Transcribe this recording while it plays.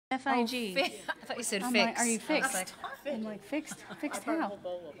F-I-G. I thought you said I'm fixed. like, are you fixed? Like, I'm like, fixed? Fixed how?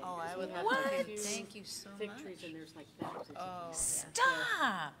 oh, I would love What? to. Thank you so Fig much. trees and there's like thousands. Oh,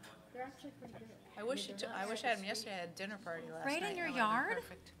 Stop! They're actually pretty good. I wish I wish I had them yesterday. I had a dinner party last night. Right in your That would've been yard?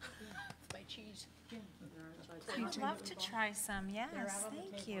 Perfect. With my cheese. I'd love to try some, yes,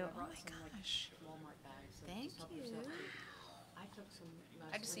 thank you. Oh my gosh. Walmart bags. and Thank stuff you. yourself too. I took some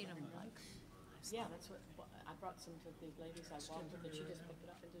last I just week. eat them like. Yeah, that's what, I brought some to the ladies I walked with, and she just picked it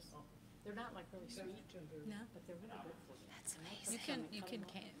up and just, they're not like really sweet, No, but they're really good for you. That's you amazing.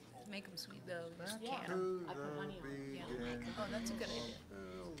 can make them sweet though. You just Yeah, can. I put honey on it. Yeah. Oh, that's a good idea.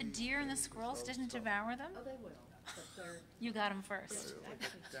 The deer and the squirrels didn't devour them? Oh, they will, but they're You got them first.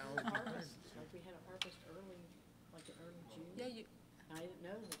 actually harvest, like we had a harvest early, like in early June. Yeah, you. And I didn't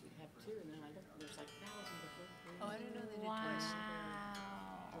know that we'd have two, and then I looked, and there's like thousands of them. Oh, I didn't know they did Wow. twice.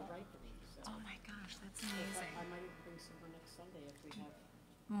 They're ripening, so. Oh my gosh, that's I amazing. might even bring some more next Sunday if we have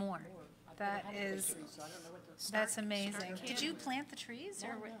More. more. I've That never had a big is, tree, so I don't know what to. that's amazing. Did you canning. plant the trees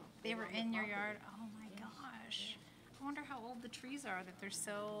or No, were- no, they they were were on in the your property. yard? Oh my gosh. I wonder how old the trees are that they're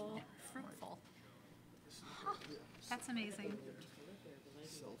so fruitful. Huh, that's amazing.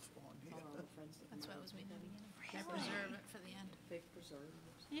 That's what I was making. I preserve it for the end. Big preserves.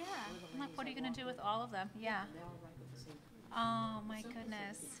 Yeah. I'm like, what are you gonna do with all of them? Yeah. They all ripe at the same time. Oh my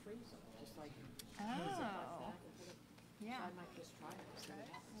goodness. Freeze them, just like Oh. that. So Yeah. I might just try it, see what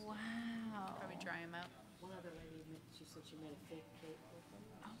happens. Wow. Probably dry them out. One other lady, she said she made a fig cake with them.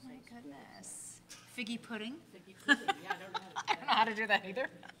 Oh my goodness. Figgy pudding? Figgy pudding, yeah, I don't know how to I don't know how to do that either.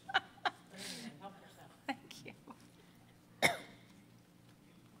 help yourself. Thank you.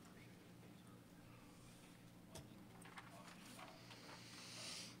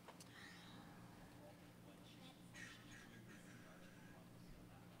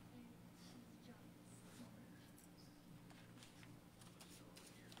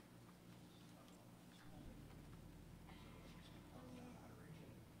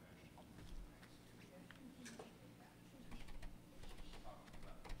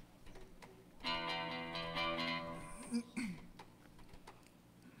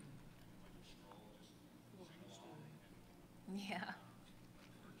 Yeah.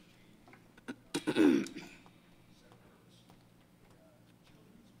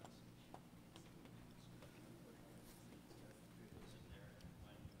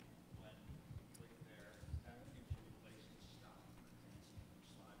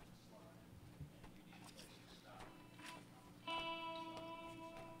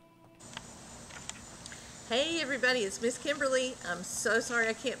 Hey everybody, it's Miss Kimberly. I'm so sorry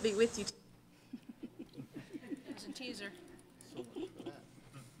I can't be with you. It's a teaser.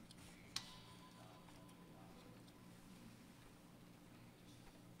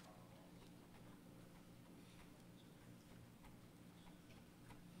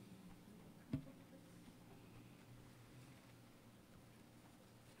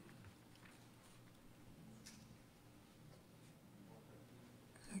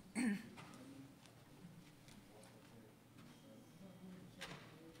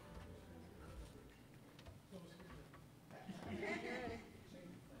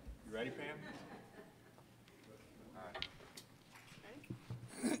 You ready, Pam? All right.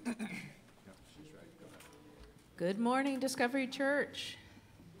 Yep, she's ready. Go ahead. Good morning, Discovery Church.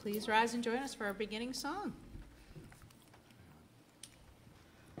 Please rise and join us for our beginning song.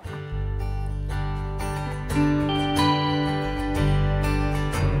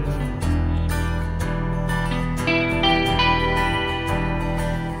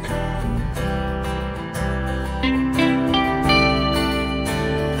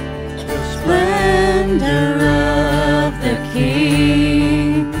 Splendor of the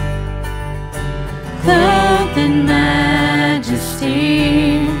King, clothed in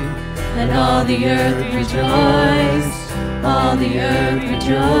majesty, let all the earth rejoice, all the earth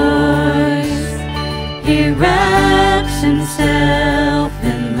rejoice. He wraps himself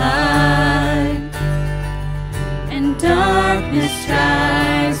in light, and darkness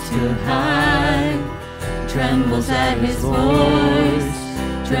tries to hide, trembles at his voice,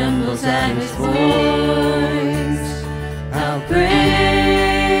 trembles at his voice. How great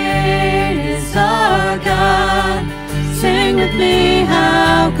is our God? Sing with me,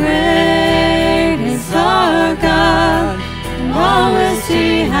 how great is our God? And all will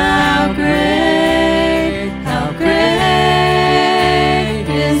see how great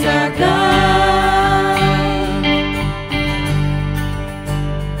is our God.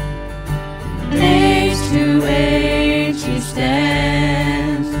 Age to age he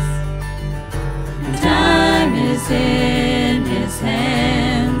stands, time is in his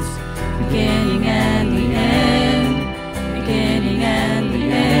hands, beginning and the end, beginning and the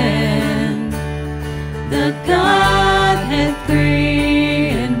end.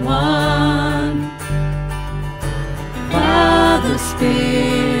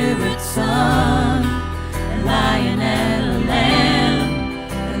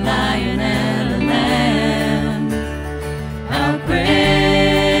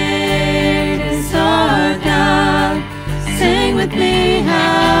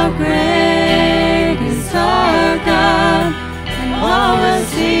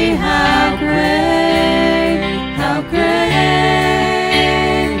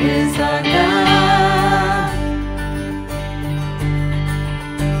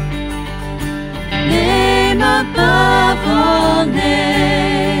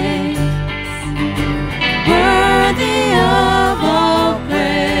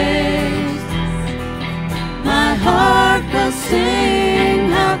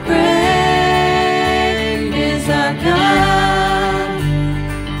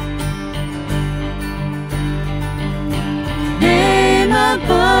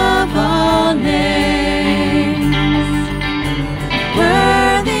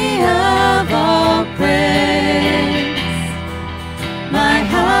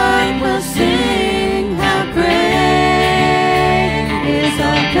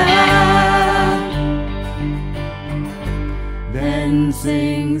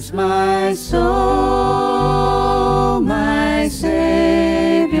 sings my soul, my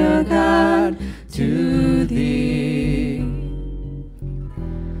Savior God, to thee.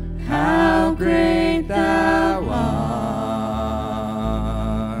 How great thou art,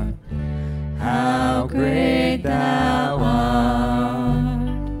 how great thou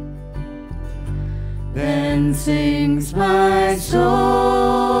art. Then sings my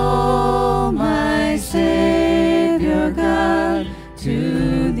soul, my Savior God,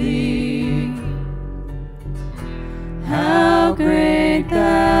 to thee. How great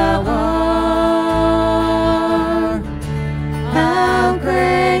thou art, how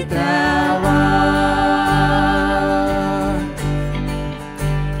great thou art.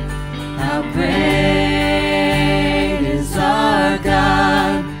 How great is our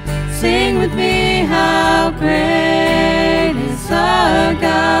God. Sing with me, how great is our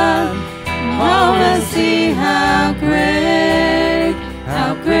God. All will see how great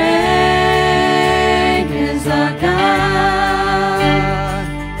is our God.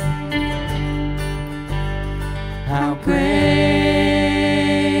 How great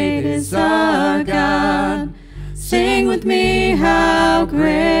is our God. Sing with me, how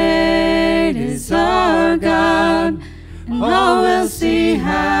great is our God. And all will see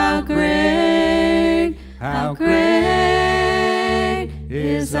how great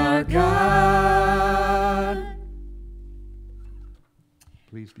is our God.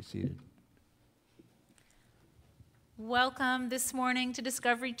 Please be seated. Welcome this morning to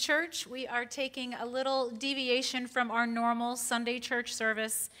Discovery Church. We are taking a little deviation from our normal Sunday church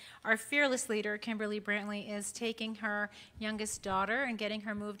service. Our fearless leader, Kimberly Brantley, is taking her youngest daughter and getting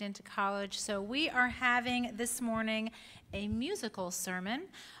her moved into college. So we are having this morning a musical sermon.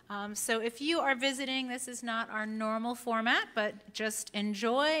 So if you are visiting, this is not our normal format, but just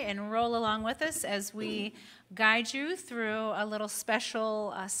enjoy and roll along with us as we guide you through a little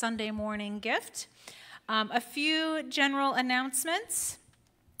special Sunday morning gift. A few general announcements.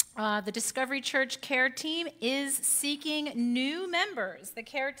 The Discovery Church Care Team is seeking new members. The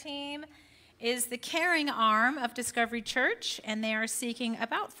Care Team is the caring arm of Discovery Church, and they are seeking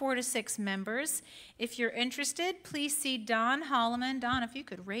about 4 to 6 members. If you're interested, please see Don Holloman. Don, if you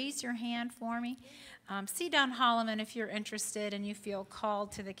could raise your hand for me. See Don Holloman if you're interested and you feel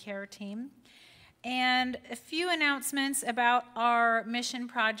called to the Care Team. And a few announcements about our mission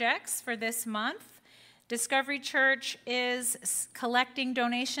projects for this month. Discovery Church is collecting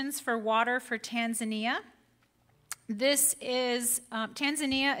donations for water for Tanzania.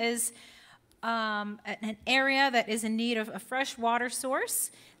 Tanzania is an area that is in need of a fresh water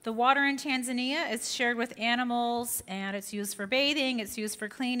source. The water in Tanzania is shared with animals, and it's used for bathing, it's used for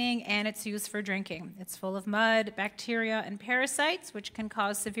cleaning, and it's used for drinking. It's full of mud, bacteria, and parasites, which can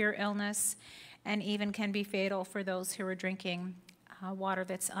cause severe illness and even can be fatal for those who are drinking water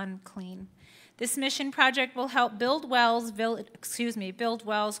that's unclean. This mission project will help build wells closer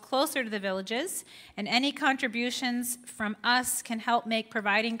to the villages, and any contributions from us can help make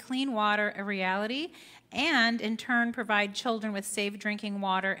providing clean water a reality and, in turn, provide children with safe drinking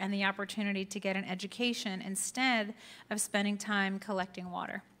water and the opportunity to get an education instead of spending time collecting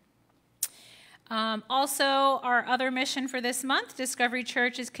water. Also, our other mission for this month, Discovery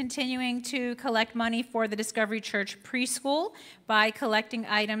Church is continuing to collect money for the Discovery Church preschool by collecting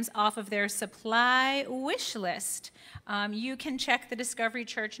items off of their supply wish list. You can check the Discovery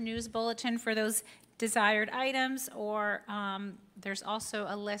Church news bulletin for those desired items, or there's also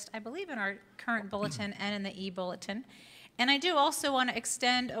a list, I believe, in our current bulletin and in the e-bulletin. And I do also want to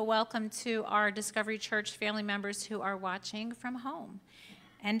extend a welcome to our Discovery Church family members who are watching from home.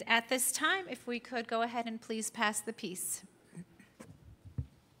 And at this time, if we could go ahead and please pass the peace.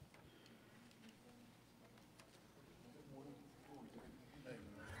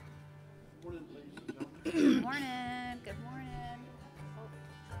 Good morning. Good morning.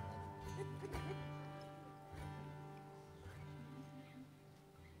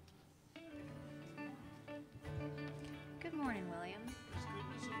 Good morning, William.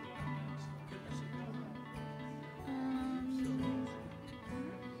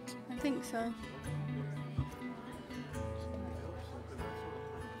 I think so.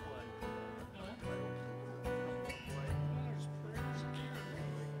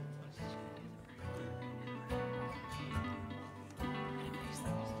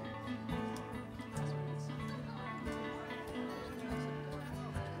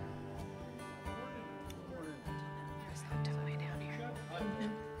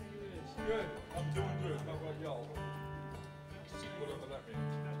 Good. I'm doing good. How about y'all? Whatever that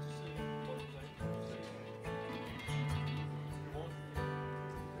means.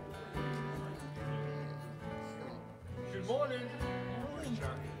 Good morning. Good morning.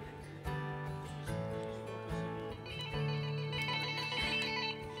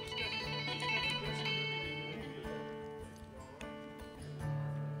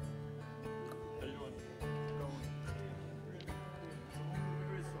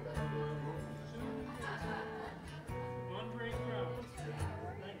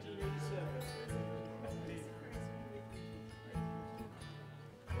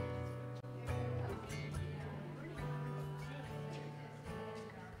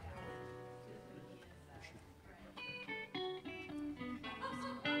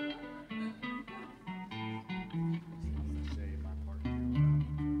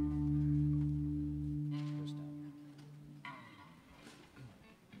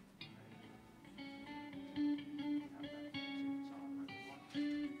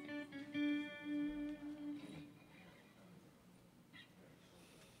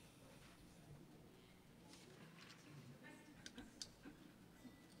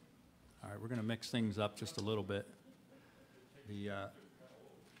 going to mix things up just a little bit. We're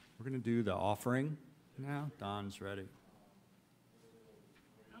going to do the offering now. Don's ready.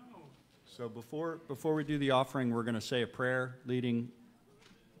 So before we do the offering, we're going to say a prayer leading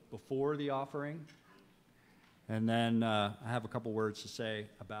before the offering. And then I have a couple words to say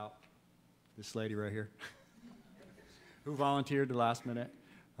about this lady right here who volunteered the last minute.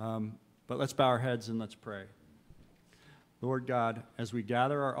 But let's bow our heads and let's pray. Lord God, as we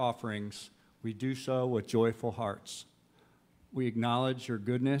gather our offerings, we do so with joyful hearts. We acknowledge your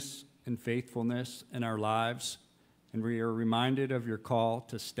goodness and faithfulness in our lives, and we are reminded of your call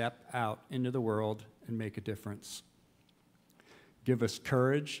to step out into the world and make a difference. Give us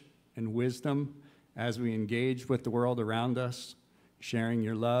courage and wisdom as we engage with the world around us, sharing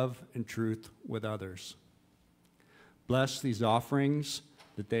your love and truth with others. Bless these offerings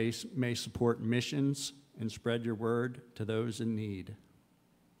that they may support missions and spread your word to those in need.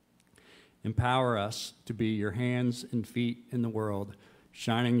 Empower us to be your hands and feet in the world,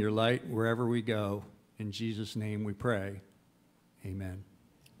 shining your light wherever we go. In Jesus' name we pray. Amen.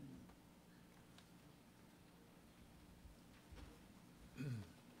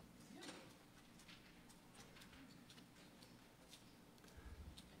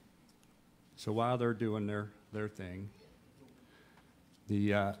 So while they're doing their thing,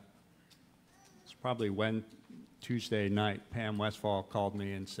 it's probably Tuesday night, Pam Westfall called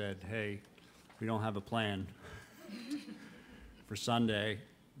me and said, hey, we don't have a plan for Sunday.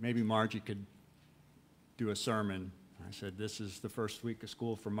 Maybe Margie could do a sermon. I said, this is the first week of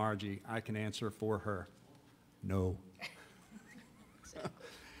school for Margie. I can answer for her. No.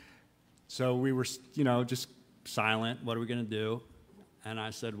 So we were, just silent. What are we going to do? And I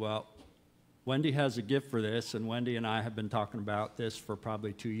said, well, Wendy has a gift for this, and Wendy and I have been talking about this for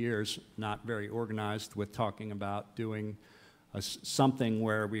probably 2 years, not very organized with talking about doing something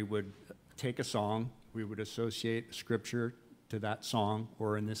where we would take a song, we would associate scripture to that song,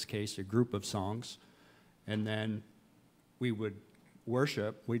 or in this case, a group of songs, and then we would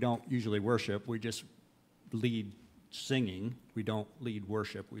worship. We don't usually worship, we just lead singing. We don't lead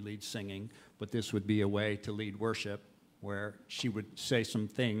worship, we lead singing, but this would be a way to lead worship where she would say some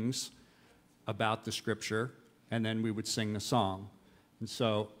things about the scripture, and then we would sing the song. And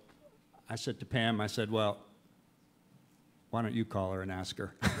so I said to Pam, I said, well, why don't you call her and ask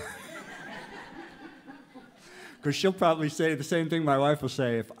her? Because she'll probably say the same thing my wife will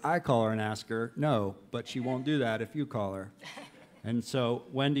say if I call her and ask her. No, but she won't do that if you call her. And so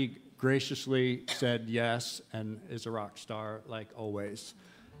Wendy graciously said yes and is a rock star like always.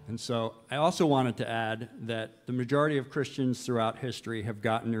 And so I also wanted to add that the majority of Christians throughout history have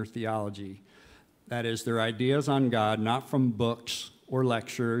gotten their theology. That is, their ideas on God, not from books or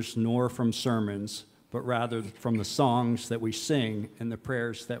lectures, nor from sermons, but rather from the songs that we sing and the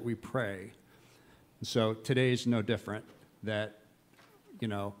prayers that we pray. And so today's no different, that,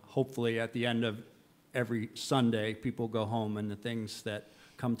 hopefully at the end of every Sunday, people go home and the things that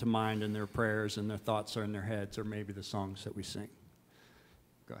come to mind in their prayers and their thoughts are in their heads, or maybe the songs that we sing.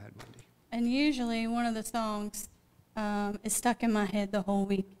 Go ahead, Wendy. And usually one of the songs is stuck in my head the whole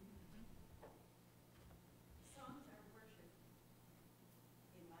week. Songs are worship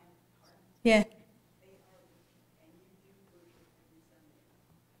in my heart. Yeah. They are, and you do worship every Sunday.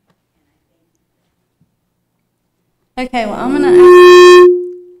 And I thank you. Okay, well, I'm gonna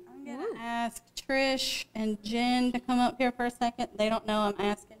ask Trish and Jen to come up here for a second. They don't know I'm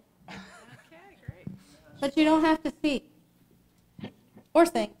asking. Okay, great. But you don't have to speak or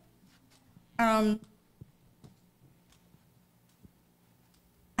sing. I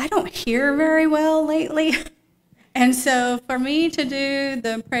don't hear very well lately. And so for me to do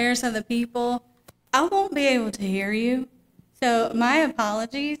the prayers of the people, I won't be able to hear you. So my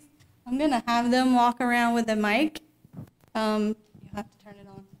apologies. I'm going to have them walk around with the mic. You have to turn it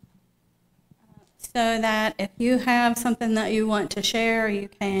on. So that if you have something that you want to share, you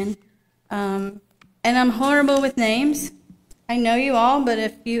can. And I'm horrible with names. I know you all, but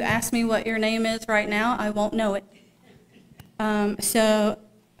if you ask me what your name is right now, I won't know it. So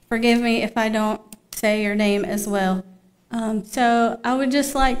forgive me if I don't say your name as well. So I would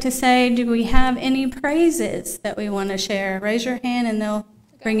just like to say, do we have any praises that we want to share? Raise your hand and they'll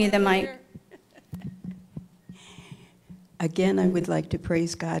bring you the mic. Again, I would like to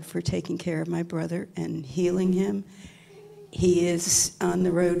praise God for taking care of my brother and healing him. He is on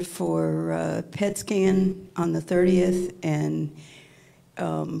the road for PET scan on the 30th and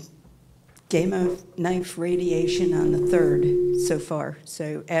gamma knife radiation on the 3rd so far.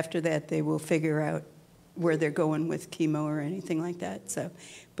 So after that, they will figure out where they're going with chemo or anything like that. So,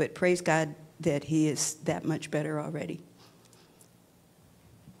 but praise God that he is that much better already.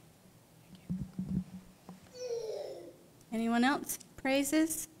 Anyone else?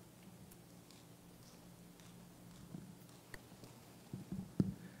 Praises?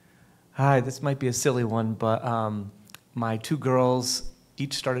 Hi, this might be a silly one, but my two girls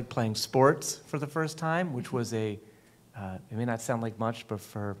each started playing sports for the first time, which was it may not sound like much, but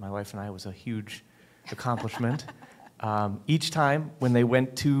for my wife and I, it was a huge accomplishment. Each time when they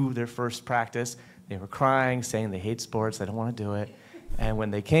went to their first practice, they were crying, saying they hate sports, they don't want to do it. And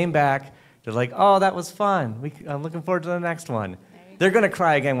when they came back, they're like, oh, that was fun. I'm looking forward to the next one. They're going to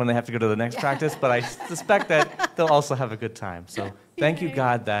cry again when they have to go to the next practice, but I suspect that they'll also have a good time. So thank you,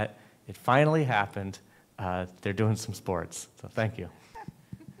 God, that it finally happened. They're doing some sports, so thank you.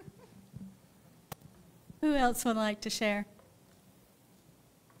 Who else would like to share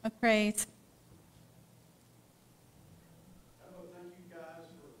a praise? Thank you guys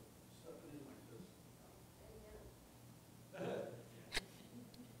for stepping in like this.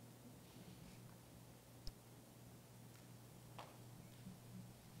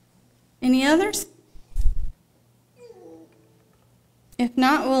 Any others? If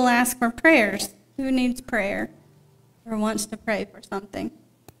not, we'll ask for prayers. Who needs prayer or wants to pray for something?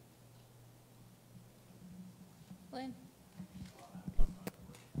 Lynn?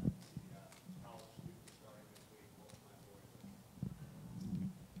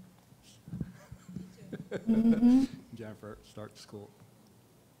 Mm-hmm. Jennifer, start school.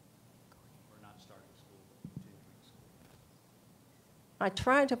 We're not starting school, but continuing school. I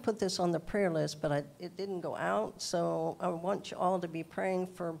tried to put this on the prayer list, but it didn't go out, so I want you all to be praying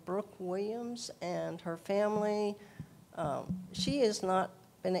for Brooke Williams and her family. She has not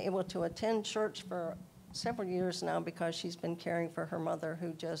been able to attend church for several years now because she's been caring for her mother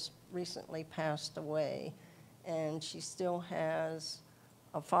who just recently passed away. And she still has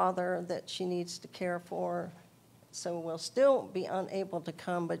a father that she needs to care for, so will still be unable to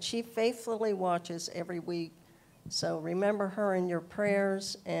come, but she faithfully watches every week. So remember her in your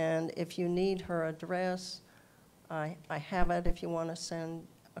prayers, and if you need her address, I have it if you want to send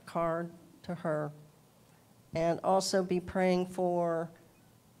a card to her. And also be praying for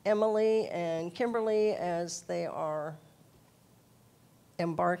Emily and Kimberly as they are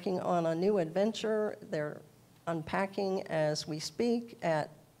embarking on a new adventure. They're unpacking as we speak at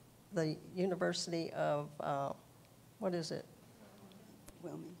the University of, what is it?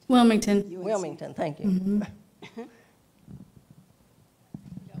 Wilmington. Wilmington, thank you. Mm-hmm.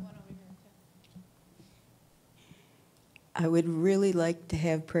 I would really like to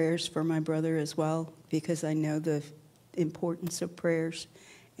have prayers for my brother as well, because I know the importance of prayers,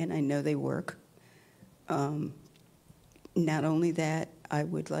 and I know they work. Not only that, I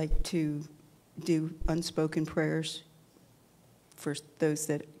would like to do unspoken prayers for those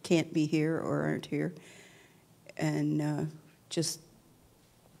that can't be here or aren't here, and just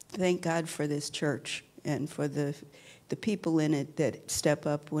thank God for this church and for the people in it that step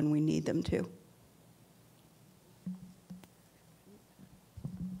up when we need them to.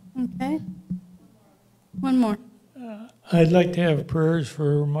 Okay. One more. I'd like to have prayers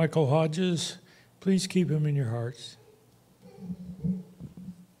for Michael Hodges. Please keep him in your hearts.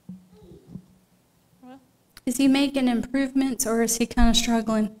 Is he making improvements, or is he kind of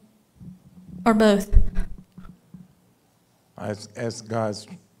struggling? Or both? As God's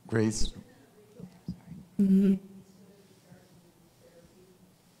grace. Mm-hmm.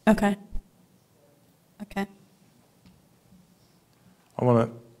 Okay. Okay. I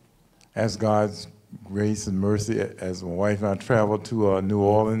want to ask God's grace and mercy as my wife and I traveled to New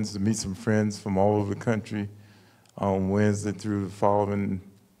Orleans to meet some friends from all over the country on Wednesday through the following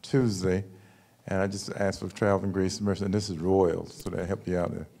Tuesday. And I just asked for traveling grace and mercy. And this is royal, so that helped you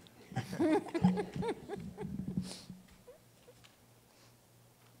out there.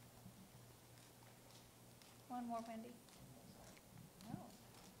 One more, Wendy.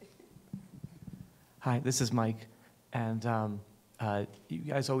 Hi, this is Mike, and you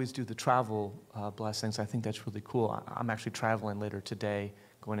guys always do the travel blessings. I think that's really cool. I'm actually traveling later today,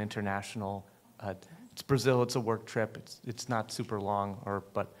 going international. It's Brazil. It's a work trip. It's not super long,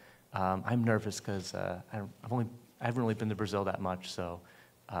 but I'm nervous because I haven't really been to Brazil that much. So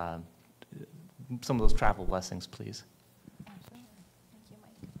some of those travel blessings, please. Absolutely. Thank you,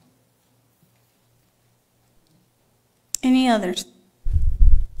 Mike. Any others?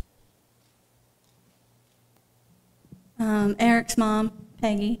 Eric's mom,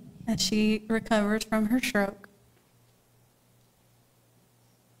 Peggy, as she recovers from her stroke.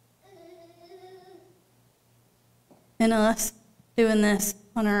 And us doing this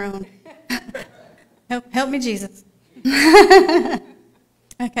on our own. Help me, Jesus.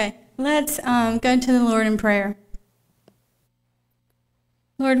 Okay, let's go to the Lord in prayer.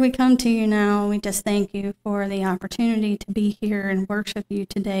 Lord, we come to you now. We just thank you for the opportunity to be here and worship you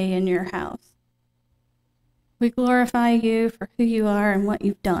today in your house. We glorify you for who you are and what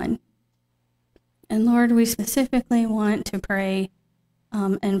you've done. And Lord, we specifically want to pray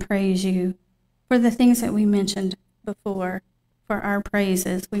and praise you for the things that we mentioned before, for our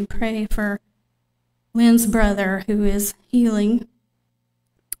praises. We pray for Lynn's brother who is healing,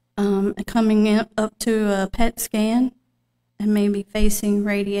 coming up to a PET scan and maybe facing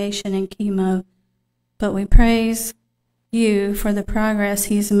radiation and chemo. But we praise you for the progress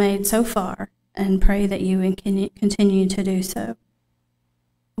he's made so far and pray that you will continue to do so.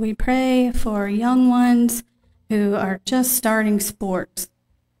 We pray for young ones who are just starting sports.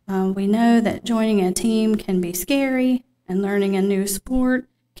 We know that joining a team can be scary and learning a new sport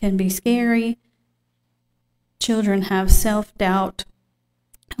can be scary. Children have self-doubt.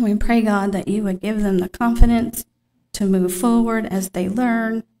 And we pray, God, that you would give them the confidence to move forward as they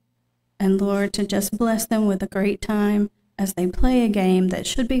learn, and Lord, to just bless them with a great time as they play a game that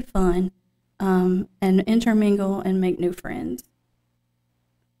should be fun, and intermingle and make new friends.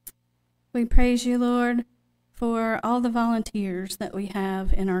 We praise you, Lord, for all the volunteers that we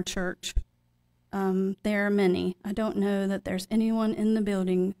have in our church. There are many. I don't know that there's anyone in the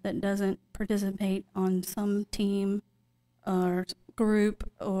building that doesn't participate on some team or group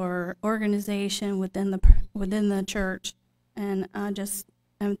or organization within the church. And I just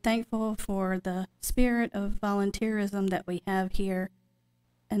am thankful for the spirit of volunteerism that we have here.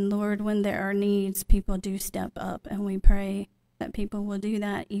 And Lord, when there are needs, people do step up, and we pray that people will do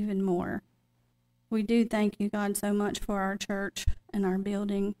that even more. We do thank you, God, so much for our church and our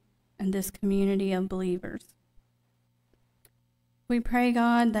building and this community of believers. We pray,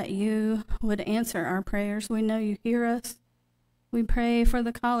 God, that you would answer our prayers. We know you hear us. We pray for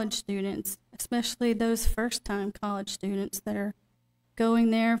the college students, especially those first-time college students that are going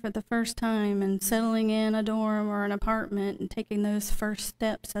there for the first time and settling in a dorm or an apartment and taking those first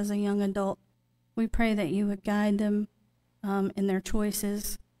steps as a young adult. We pray that you would guide them in their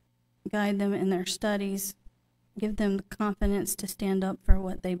choices, guide them in their studies, give them the confidence to stand up for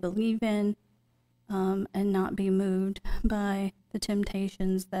what they believe in, and not be moved by the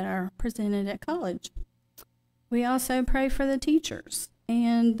temptations that are presented at college. We also pray for the teachers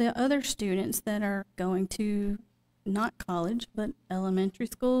and the other students that are going to not college, but elementary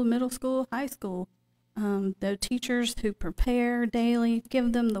school, middle school, high school. The teachers who prepare daily,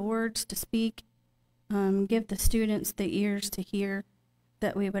 give them the words to speak, give the students the ears to hear,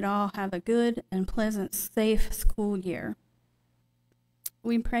 that we would all have a good and pleasant, safe school year.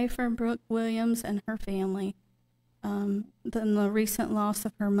 We pray for Brooke Williams and her family, the recent loss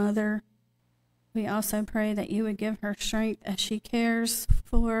of her mother. We also pray that you would give her strength as she cares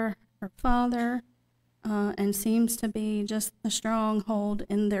for her father and seems to be just a stronghold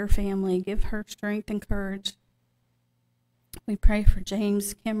in their family. Give her strength and courage. We pray for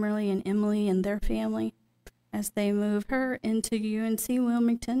James, Kimberly, and Emily and their family as they move her into UNC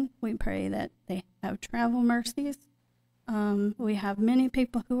Wilmington. We pray that they have travel mercies. We have many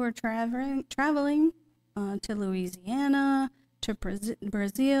people who are traveling to Louisiana, to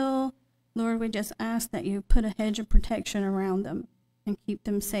Brazil. Lord, we just ask that you put a hedge of protection around them and keep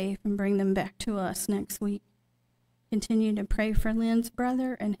them safe and bring them back to us next week. Continue to pray for Lynn's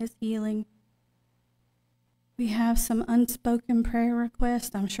brother and his healing. We have some unspoken prayer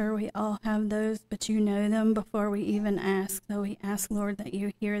requests. I'm sure we all have those, but you know them before we even ask. So we ask, Lord, that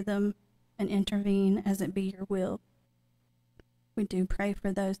you hear them and intervene as it be your will. We do pray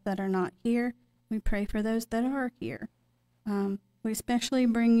for those that are not here. We pray for those that are here. We especially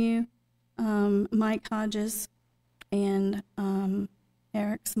bring you Mike Hodges and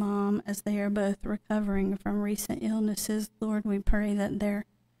Eric's mom as they are both recovering from recent illnesses. Lord, we pray that their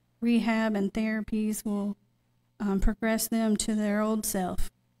rehab and therapies will progress them to their old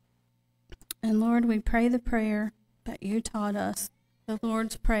self. And Lord, we pray the prayer that you taught us, the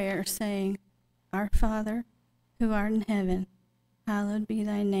Lord's Prayer, saying, Our Father, who art in heaven, hallowed be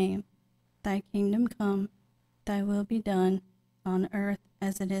thy name. Thy kingdom come, thy will be done, on earth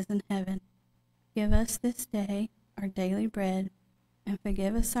as it is in heaven. Give us this day our daily bread, and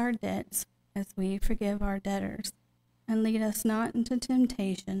forgive us our debts as we forgive our debtors. And lead us not into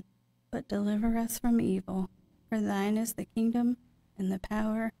temptation, but deliver us from evil. For thine is the kingdom, and the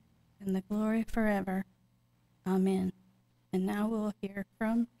power, and the glory forever. Amen. And now we'll hear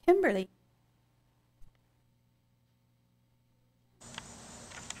from Kimberly.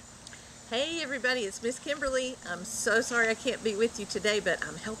 Hey everybody, it's Miss Kimberly. I'm so sorry I can't be with you today, but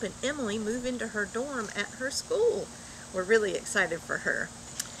I'm helping Emily move into her dorm at her school. We're really excited for her.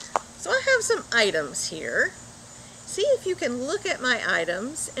 So I have some items here. See if you can look at my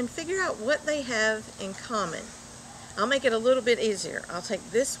items and figure out what they have in common. I'll make it a little bit easier. I'll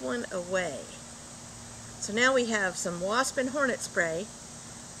take this one away. So now we have some wasp and hornet spray.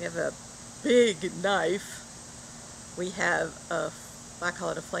 We have a big knife. We have I call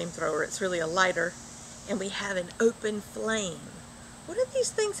it a flamethrower. It's really a lighter. And we have an open flame. What do these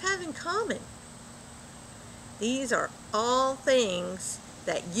things have in common? These are all things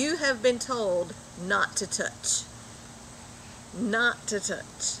that you have been told not to touch. Not to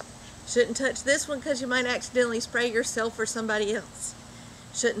touch. Shouldn't touch this one because you might accidentally spray yourself or somebody else.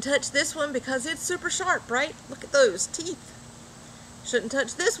 Shouldn't touch this one because it's super sharp, right? Look at those teeth. Shouldn't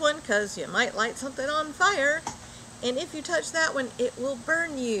touch this one because you might light something on fire. And if you touch that one, it will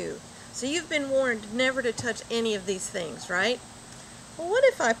burn you. So you've been warned never to touch any of these things, right? Well, what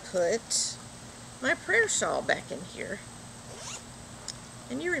if I put my prayer shawl back in here?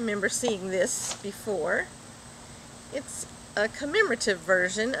 And you remember seeing this before. It's a commemorative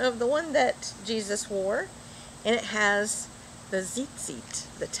version of the one that Jesus wore, and it has the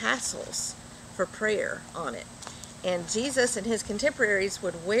tzitzit, the tassels for prayer on it. And Jesus and his contemporaries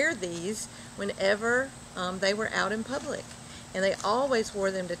would wear these whenever they were out in public. And they always wore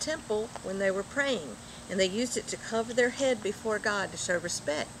them to temple when they were praying. And they used it to cover their head before God to show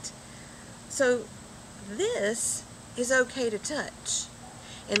respect. So this is okay to touch.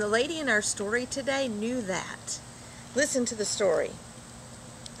 And the lady in our story today knew that. Listen to the story.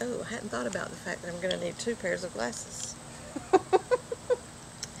 Oh, I hadn't thought about the fact that I'm going to need 2 pairs of glasses.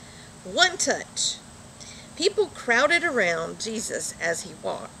 One touch. People crowded around Jesus as he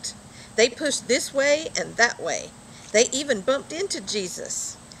walked. They pushed this way and that way. They even bumped into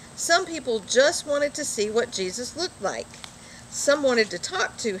Jesus. Some people just wanted to see what Jesus looked like. Some wanted to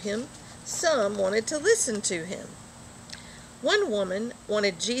talk to him. Some wanted to listen to him. One woman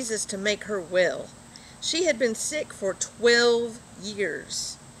wanted Jesus to make her well. She had been sick for 12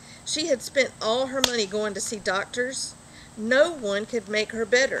 years. She had spent all her money going to see doctors. No one could make her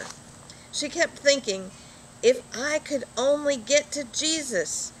better. She kept thinking, if I could only get to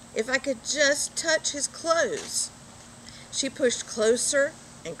Jesus, if I could just touch his clothes. She pushed closer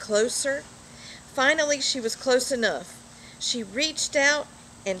and closer. Finally, she was close enough. She reached out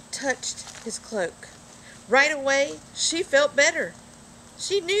and touched his cloak. Right away, she felt better.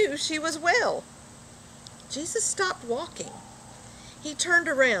 She knew she was well. Jesus stopped walking. He turned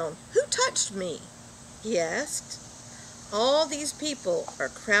around. Who touched me? He asked. All these people are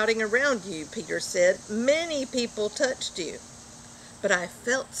crowding around you, Peter said. Many people touched you. But I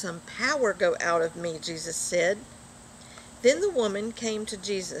felt some power go out of me, Jesus said. Then the woman came to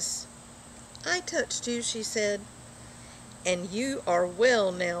Jesus. I touched you, she said. And you are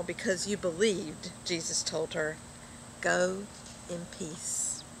well now because you believed, Jesus told her. Go in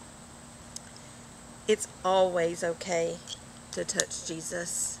peace. It's always okay to touch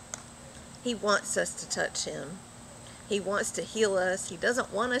Jesus. He wants us to touch him. He wants to heal us. He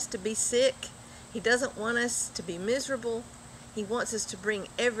doesn't want us to be sick. He doesn't want us to be miserable. He wants us to bring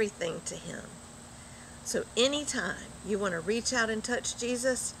everything to him. So anytime you want to reach out and touch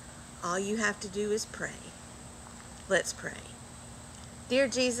Jesus, all you have to do is pray. Let's pray. Dear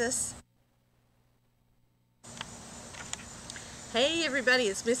Jesus, hey everybody,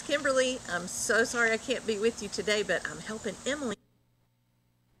 it's Miss Kimberly. I'm so sorry I can't be with you today, but I'm helping Emily.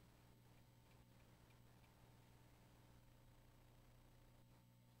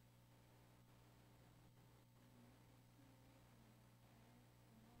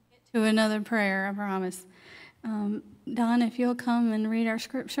 To another prayer, I promise. Don, if you'll come and read our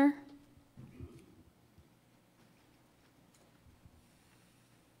scripture.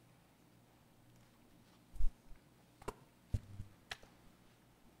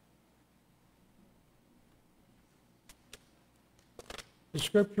 The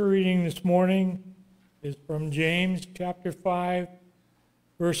scripture reading this morning is from James chapter 5,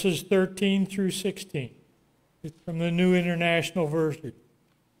 verses 13 through 16. It's from the New International Version.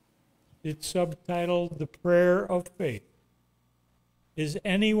 It's subtitled, The Prayer of Faith. Is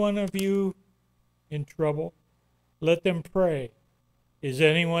any one of you in trouble? Let them pray. Is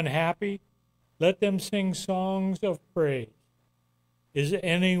anyone happy? Let them sing songs of praise. Is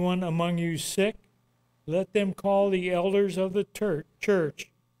anyone among you sick? Let them call the elders of the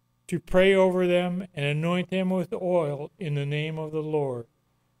church to pray over them and anoint them with oil in the name of the Lord.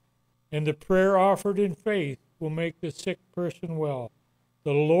 And the prayer offered in faith will make the sick person well.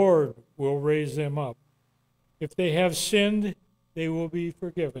 The Lord will raise them up. If they have sinned, they will be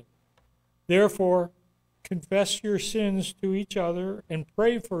forgiven. Therefore, confess your sins to each other and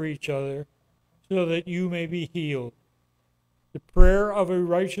pray for each other so that you may be healed. The prayer of a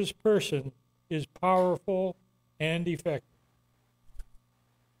righteous person is powerful and effective.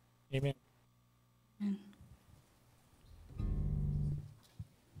 Amen.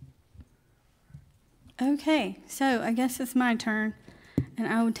 Okay, so I guess it's my turn, and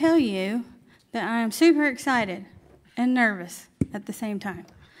I will tell you that I am super excited and nervous at the same time.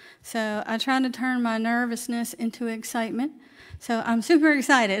 So I try to turn my nervousness into excitement. So I'm super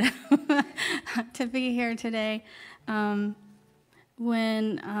excited to be here today.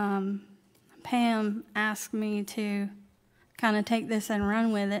 When Pam asked me to kind of take this and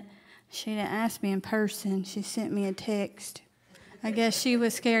run with it, she didn't ask me in person. She sent me a text. I guess she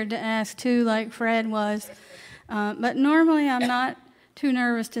was scared to ask too, like Fred was. But normally I'm not too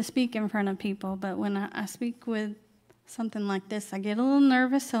nervous to speak in front of people. But when I speak with something like this, I get a little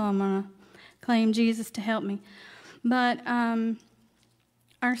nervous, so I'm going to claim Jesus to help me. But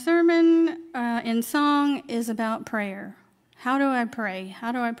our sermon in song is about prayer. How do I pray?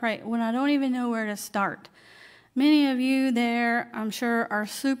 How do I pray when I don't even know where to start? Many of you there, I'm sure, are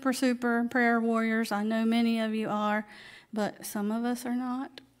super, super prayer warriors. I know many of you are, but some of us are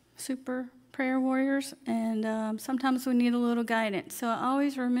not super prayer warriors, and sometimes we need a little guidance. So I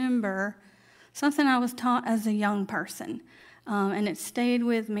always remember something I was taught as a young person, and it stayed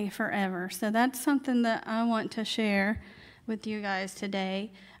with me forever. So that's something that I want to share with you guys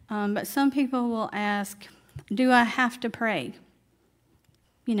today. But some people will ask, do I have to pray?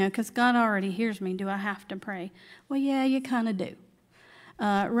 You know, because God already hears me. Do I have to pray? Well, yeah, you kind of do.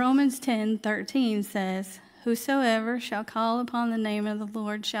 Romans 10:13 says, whosoever shall call upon the name of the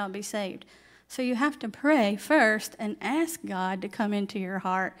Lord shall be saved. So you have to pray first and ask God to come into your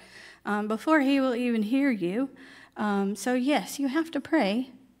heart before he will even hear you. So yes, you have to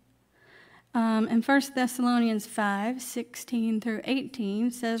pray. And 1 Thessalonians 5:16 through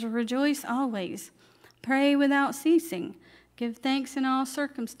 18 says, rejoice always, pray without ceasing, give thanks in all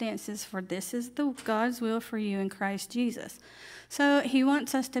circumstances, for this is God's will for you in Christ Jesus. So he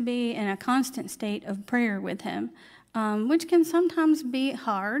wants us to be in a constant state of prayer with him, which can sometimes be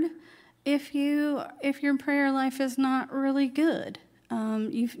hard if your prayer life is not really good.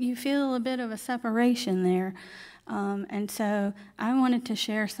 You feel a bit of a separation there. And so I wanted to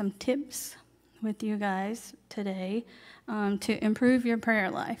share some tips with you guys today to improve your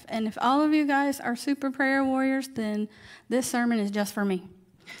prayer life. And if all of you guys are super prayer warriors, then this sermon is just for me.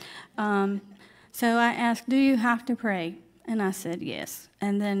 So I asked, do you have to pray? And I said, yes.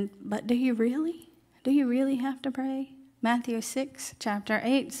 And then, but do you really? Do you really have to pray? Matthew 6, chapter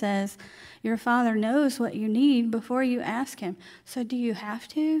 8 says, your Father knows what you need before you ask him. So do you have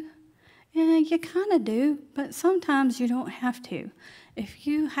to? Yeah, you kind of do, but sometimes you don't have to. If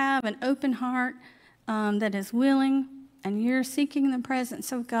you have an open heart that is willing and you're seeking the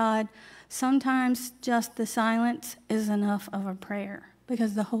presence of God, sometimes just the silence is enough of a prayer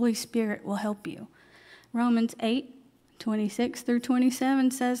because the Holy Spirit will help you. Romans 8:26 through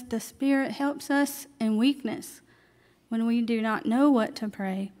 27 says, the Spirit helps us in weakness. When we do not know what to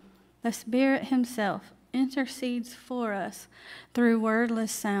pray, the Spirit himself intercedes for us through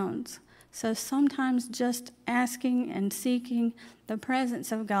wordless sounds. So sometimes just asking and seeking the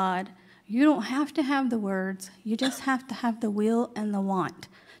presence of God, you don't have to have the words. You just have to have the will and the want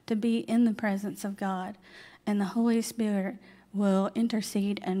to be in the presence of God. And the Holy Spirit will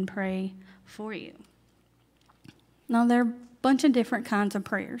intercede and pray for you. Now, there are a bunch of different kinds of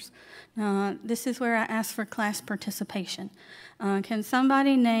prayers. This is where I ask for class participation. Can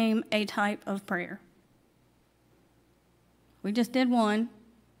somebody name a type of prayer? We just did one.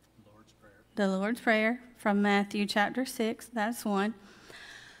 The Lord's Prayer from Matthew chapter 6. That's one.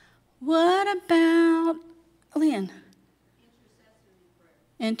 What about, Lynn?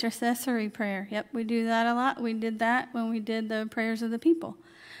 Intercessory prayer. Yep, we do that a lot. We did that when we did the prayers of the people.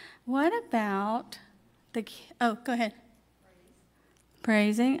 What about go ahead.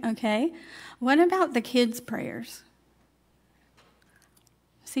 Praising, okay. What about the kids' prayers?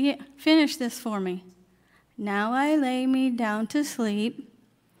 See, finish this for me. Now I lay me down to sleep.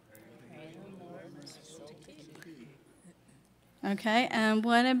 Okay, and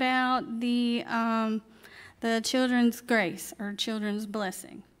what about the children's grace or children's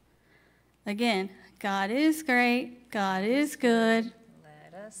blessing? Again, God is great, God is good.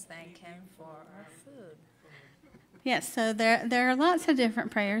 Let us thank him for our food. Yes, so there are lots of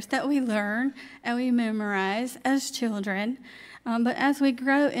different prayers that we learn and we memorize as children. But as we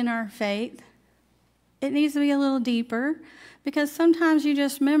grow in our faith, it needs to be a little deeper because sometimes you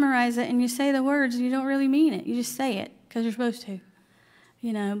just memorize it and you say the words and you don't really mean it. You just say it because you're supposed to,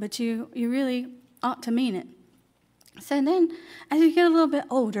 but you really ought to mean it. So then as you get a little bit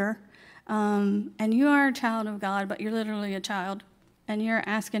older and you are a child of God, but you're literally a child and you're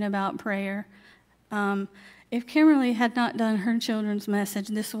asking about prayer, if Kimberly had not done her children's message,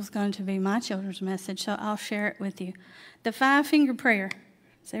 this was going to be my children's message, so I'll share it with you. The 5-finger prayer.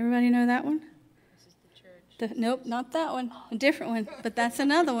 Does everybody know that one? Nope, not that one. A different one, but that's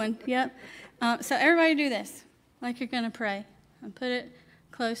another one. Yep. So everybody do this, like you're going to pray, and put it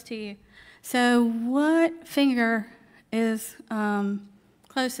close to you. So what finger is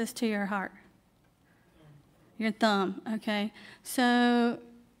closest to your heart? Your thumb, okay. So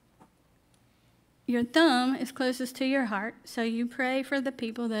your thumb is closest to your heart, so you pray for the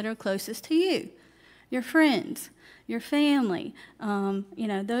people that are closest to you, your friends, your family,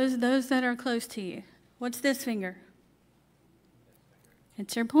 those that are close to you. What's this finger?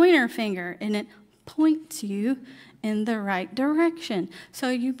 It's your pointer finger, and it points you in the right direction.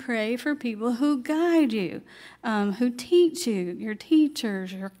 So you pray for people who guide you, who teach you, your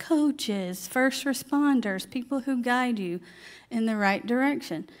teachers, your coaches, first responders, people who guide you in the right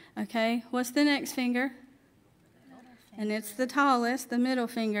direction. Okay, what's the next finger? And it's the tallest, the middle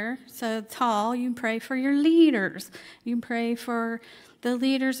finger. So tall, you pray for your leaders. You pray for the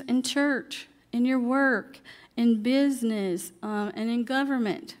leaders in church, in your work, in business, and in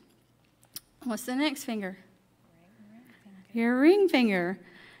government. What's the next finger? Your ring finger.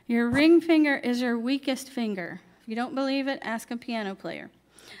 Your ring finger is your weakest finger. If you don't believe it, ask a piano player.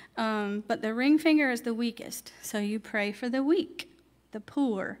 But the ring finger is the weakest. So you pray for the weak, the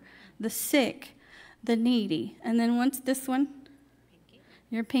poor, the sick, the needy. And then what's this one? Pinky.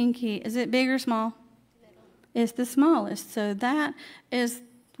 Your pinky. Is it big or small? It's the smallest. So that is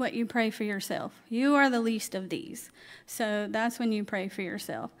what you pray for yourself. You are the least of these. So that's when you pray for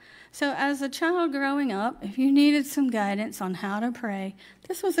yourself. So as a child growing up, if you needed some guidance on how to pray,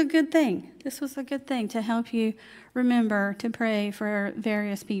 this was a good thing. This was a good thing to help you remember to pray for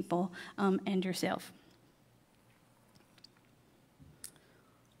various people and yourself.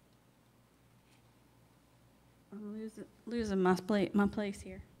 I'm losing my place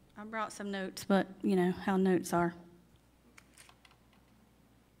here. I brought some notes, but you know how notes are.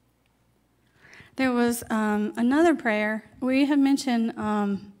 There was another prayer. We have mentioned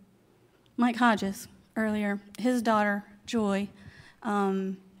Mike Hodges earlier. His daughter, Joy,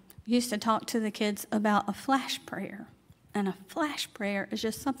 used to talk to the kids about a flash prayer. And a flash prayer is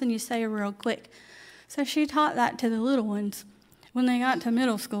just something you say real quick. So she taught that to the little ones. When they got to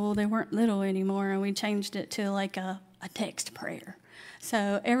middle school, they weren't little anymore, and we changed it to like a text prayer.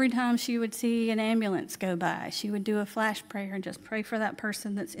 So every time she would see an ambulance go by, she would do a flash prayer and just pray for that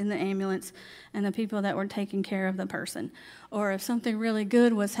person that's in the ambulance and the people that were taking care of the person. Or if something really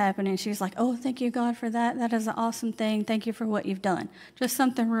good was happening, she's like, oh, thank you, God, for that. That is an awesome thing. Thank you for what you've done. Just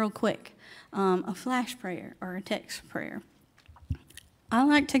something real quick, a flash prayer or a text prayer. I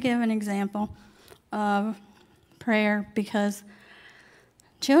like to give an example of prayer because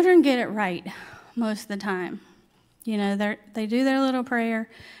children get it right most of the time. You know, they do their little prayer,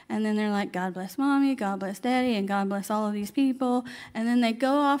 and then they're like, God bless Mommy, God bless Daddy, and God bless all of these people. And then they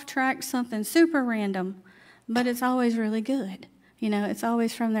go off track something super random, but it's always really good. You know, it's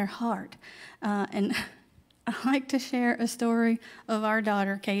always from their heart. And I like to share a story of our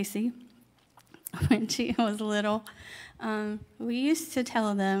daughter, Casey, when she was little. We used to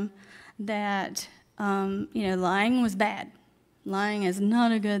tell them that, lying was bad. Lying is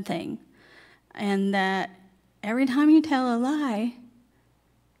not a good thing. And that every time you tell a lie,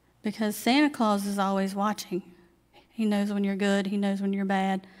 because Santa Claus is always watching. He knows when you're good, he knows when you're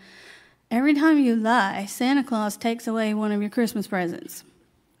bad. Every time you lie, Santa Claus takes away one of your Christmas presents.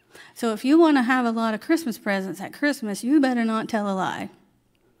 So if you want to have a lot of Christmas presents at Christmas, you better not tell a lie.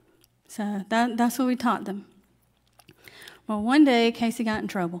 So that's what we taught them. Well, one day, Casey got in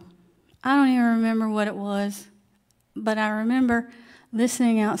trouble. I don't even remember what it was, but I remember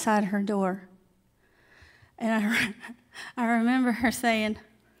listening outside her door. And I remember her saying,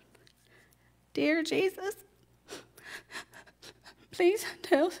 Dear Jesus, please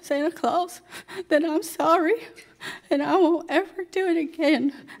tell Santa Claus that I'm sorry and I won't ever do it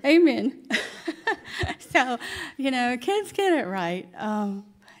again. Amen. So, kids get it right.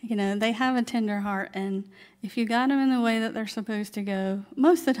 They have a tender heart, and if you got them in the way that they're supposed to go,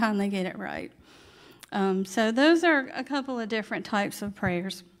 most of the time they get it right. So those are a couple of different types of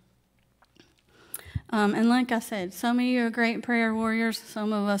prayers. And like I said, some of you are great prayer warriors,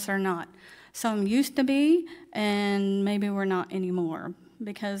 some of us are not. Some used to be, and maybe we're not anymore,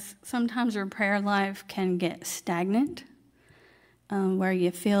 because sometimes your prayer life can get stagnant, where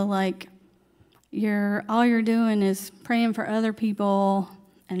you feel like all you're doing is praying for other people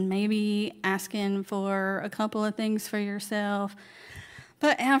and maybe asking for a couple of things for yourself.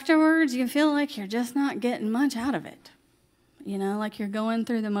 But afterwards, you feel like you're just not getting much out of it, like you're going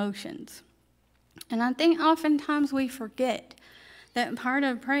through the motions. And I think oftentimes we forget that part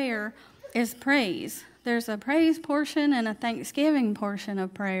of prayer is praise. There's a praise portion and a thanksgiving portion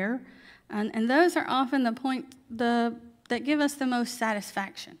of prayer, and those are often the point that give us the most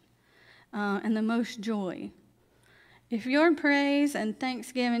satisfaction and the most joy. If your praise and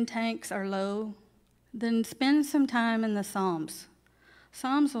thanksgiving tanks are low, then spend some time in the Psalms.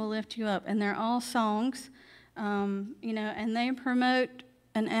 Psalms will lift you up, and they're all songs, and they promote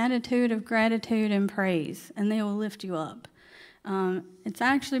an attitude of gratitude and praise, and they will lift you up. It's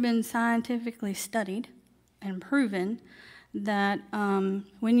actually been scientifically studied and proven that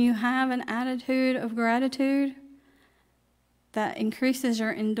when you have an attitude of gratitude, that increases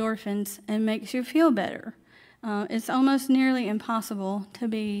your endorphins and makes you feel better. It's almost nearly impossible to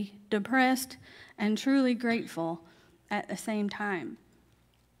be depressed and truly grateful at the same time.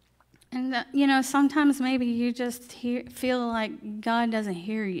 And, sometimes maybe you just feel like God doesn't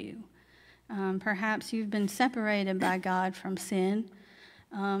hear you. Perhaps you've been separated by God from sin,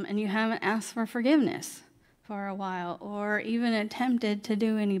 and you haven't asked for forgiveness for a while, or even attempted to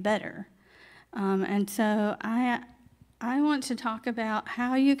do any better. And so I want to talk about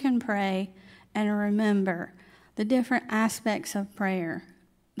how you can pray and remember the different aspects of prayer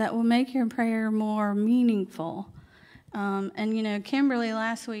that will make your prayer more meaningful. Kimberly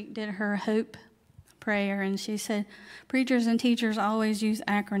last week did her hope prayer, and she said, preachers and teachers always use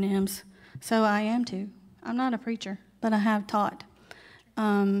acronyms, so I am too. I'm not a preacher, but I have taught.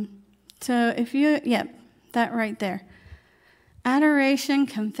 That right there. Adoration,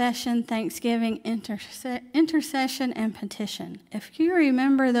 confession, thanksgiving, intercession, and petition. If you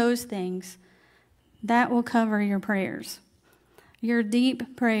remember those things, that will cover your prayers. Your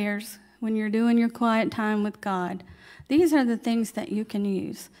deep prayers, when you're doing your quiet time with God, these are the things that you can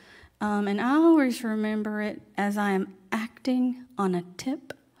use. And I always remember it as I am acting on a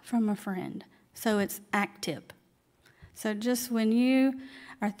tip from a friend. So it's act tip. So just when you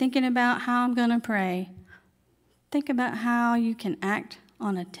are thinking about how I'm going to pray, think about how you can act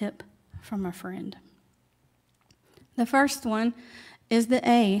on a tip from a friend. The first one is the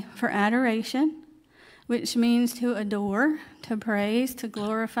A for adoration, which means to adore, to praise, to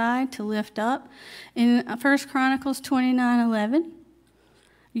glorify, to lift up. In 1 Chronicles 29:11,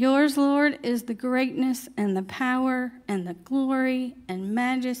 yours, Lord, is the greatness and the power and the glory and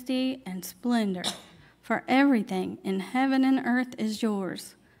majesty and splendor, for everything in heaven and earth is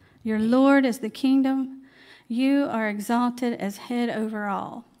yours. Your Lord is the kingdom. You are exalted as head over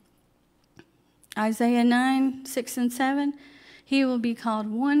all. Isaiah 9:6-7, he will be called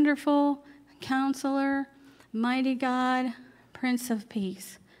Wonderful, Counselor, Mighty God, Prince of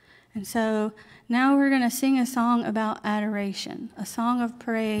Peace. And so now we're going to sing a song about adoration, a song of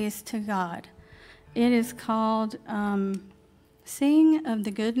praise to God. It is called Sing of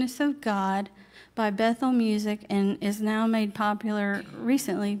the Goodness of God by Bethel Music, and is now made popular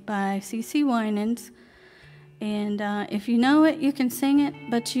recently by C.C. Winans. And if you know it, you can sing it,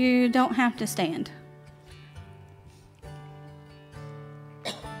 but you don't have to stand.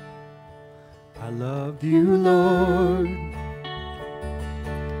 I love you, Lord.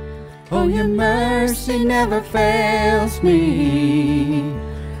 Oh, your mercy never fails me.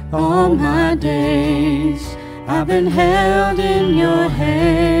 All my days I've been held in your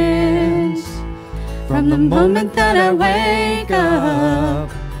hands. From the moment that I wake up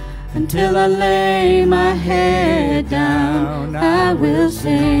until I lay my head down, I will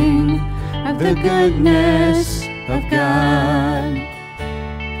sing of the goodness of God.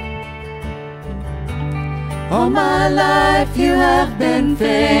 All my life you have been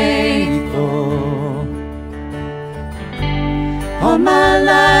faithful. All my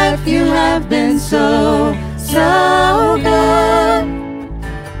life you have been so, so good.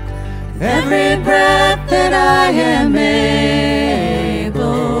 Every breath that I am able,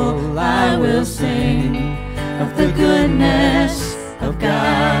 I will sing of the goodness of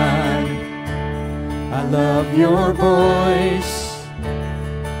God. I love your voice.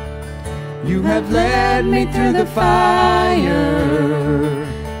 You have led me through the fire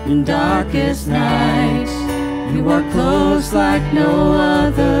in darkest nights. You are close like no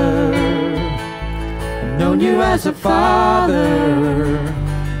other. I've known you as a father.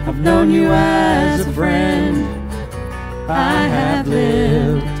 I've known you as a friend. I have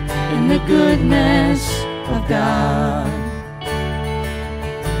lived in the goodness of God.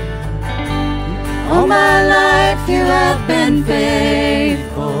 All my life you have been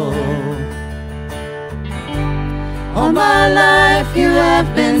faithful. All my life you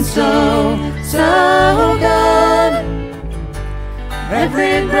have been so, so good.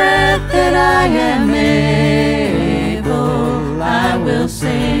 Every breath that I am able, I will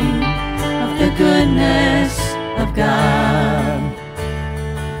sing of the goodness of God.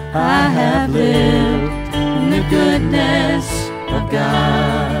 I have lived in the goodness of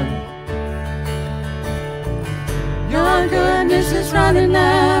God. Your goodness is running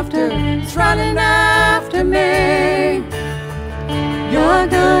after, it's running after me. Your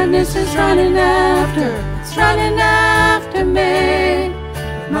goodness is running after, it's running after me.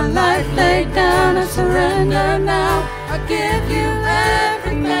 My life laid down, I surrender now. I give you everything.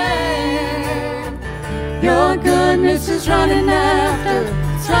 Your goodness is running after,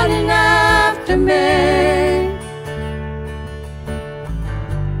 it's running after me.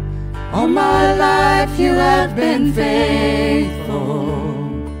 All my life you have been faithful.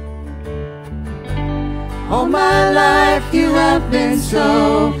 All my life you have been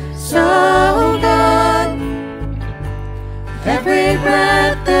so, so good. Every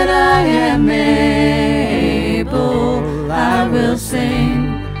breath that I am able, I will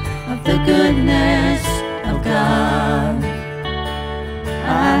sing of the goodness of God.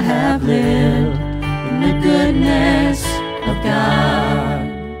 I have lived in the goodness of God.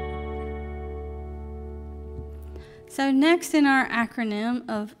 So next in our acronym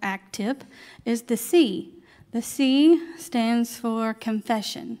of ACTIP is the C. The C stands for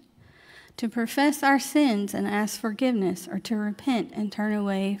confession. To profess our sins and ask forgiveness, or to repent and turn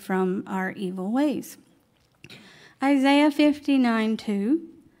away from our evil ways. Isaiah 59:2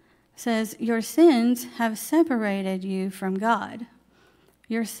 says, your sins have separated you from God.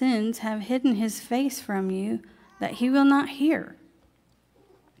 Your sins have hidden his face from you, that he will not hear.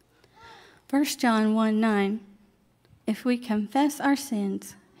 1 John 1:9, if we confess our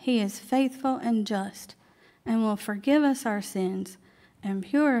sins, he is faithful and just, and will forgive us our sins and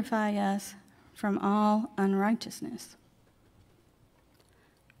purify us from all unrighteousness.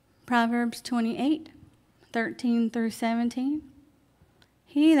 Proverbs 28:13-17,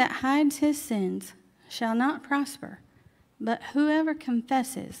 he that hides his sins shall not prosper, but whoever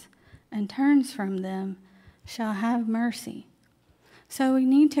confesses and turns from them shall have mercy. So we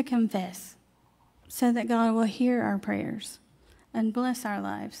need to confess so that God will hear our prayers and bless our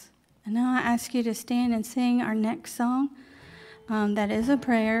lives. And now I ask you to stand and sing our next song. That is a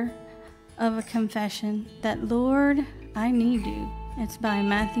prayer of a confession that, Lord, I need you. It's by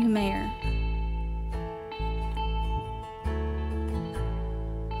Matthew Mayer.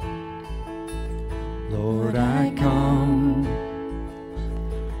 Lord, I come,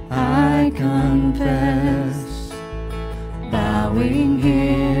 I confess, bowing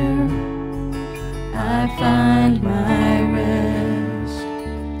here, I find my rest.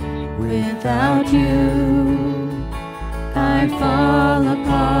 Without you, I fall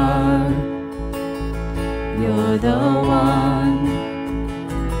apart. You're the one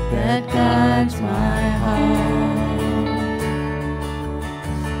that guides my heart.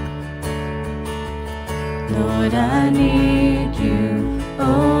 Lord, I need you.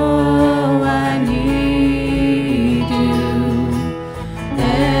 Oh, I need you.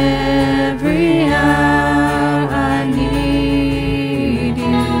 Every hour I need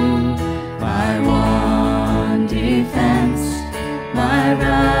you. My one defense, my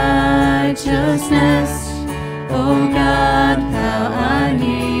righteousness. Oh God, how I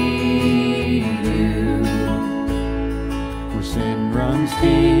need you. Where sin runs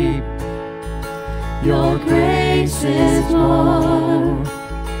deep, your grace is more.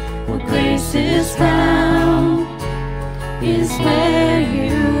 Where grace is found is where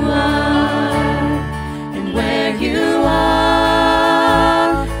you are. And where you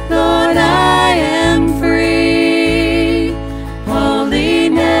are, Lord, I am free.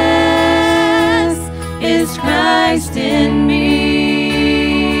 Holiness is Christ in me.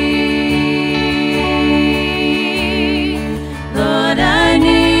 Lord, I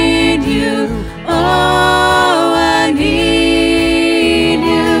need you. Oh, I need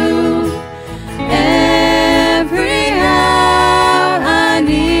you. Every hour I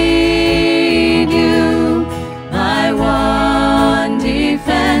need you. My one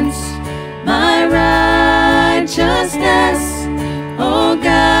defense, my righteousness. Oh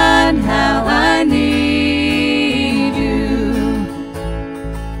God, how I need you.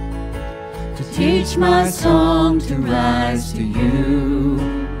 To teach my song to rise to you.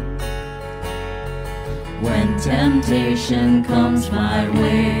 When temptation comes my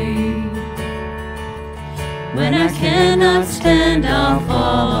way, when I cannot stand, I'll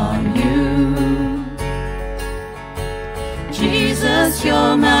fall on you. Jesus,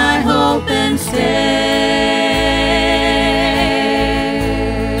 you're my hope and stay.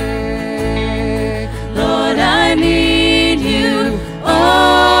 Lord, I need you.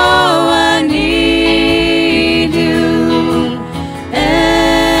 Oh, I need you.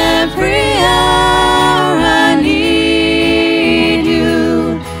 Every hour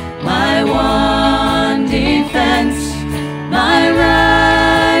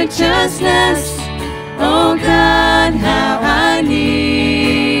righteousness. Oh God, how I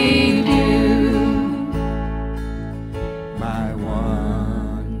need you. My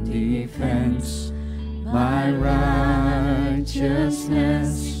one defense, my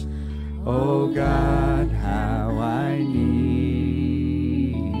righteousness. Oh God, how I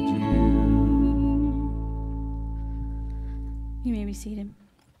need you. You may be seated.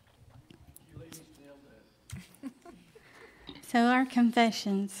 So our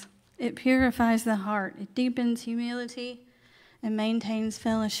confessions, it purifies the heart, it deepens humility, and maintains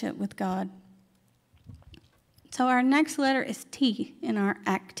fellowship with God. So our next letter is T in our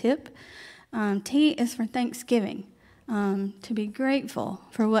ACT tip. T is for thanksgiving, to be grateful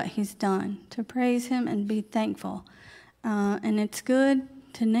for what he's done, to praise him and be thankful. And it's good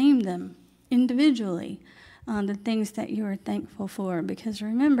to name them individually, the things that you are thankful for, because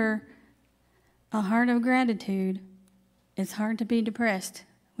remember, a heart of gratitude, it's hard to be depressed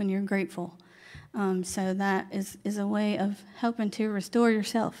when you're grateful. So that is a way of helping to restore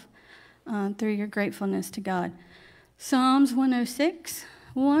yourself through your gratefulness to God. Psalms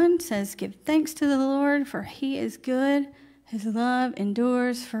 106:1 says, "Give thanks to the Lord, for he is good. His love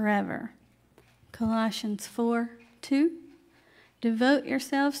endures forever." Colossians 4:2, "Devote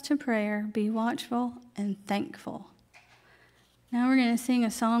yourselves to prayer, be watchful and thankful." Now we're going to sing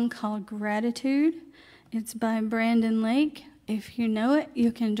a song called Gratitude. It's by Brandon Lake. If you know it,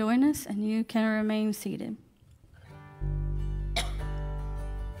 you can join us and you can remain seated.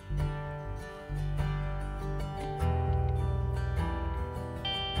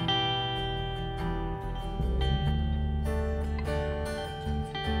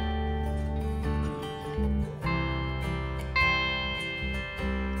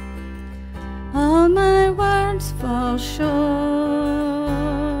 All my words fall short.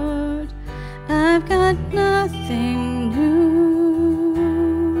 I've got nothing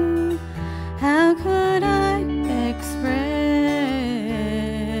new. How could I express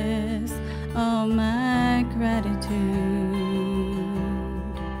all my gratitude?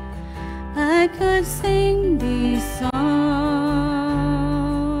 I could sing these songs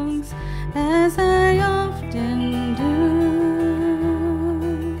as I often do.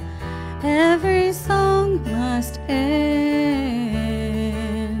 Every song must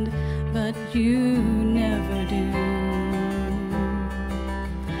end, but you never do.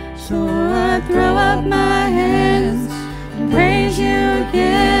 So I throw up my hands and praise you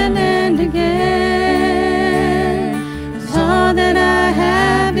again and again. 'Cause all that I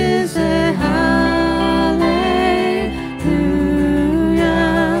have is a hallelujah,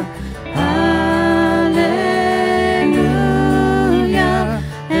 hallelujah.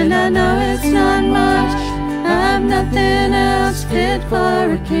 And I know it's not much, I've nothing else fit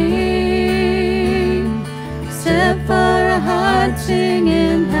for a king, except for a heart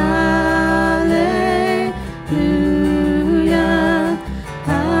singing hallelujah,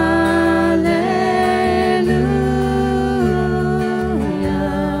 hallelujah.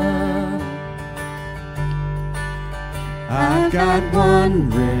 I've got one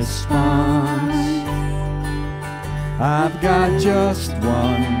response. I've got just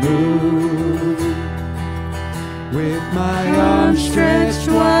one move. With my arms stretched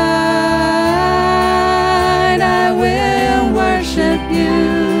wide, I will worship you.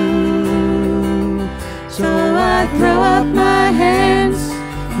 So I throw up my hands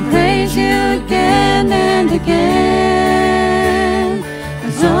and praise you again and again.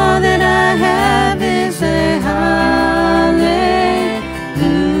 'Cause all that I have is a hallelujah,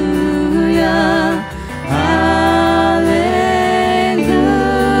 hallelujah.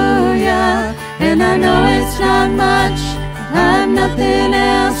 And I know it's not much, I've nothing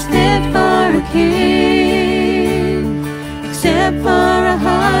else fit for a king, except for a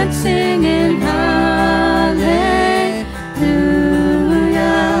heart singing hallelujah,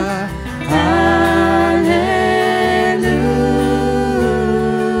 hallelujah.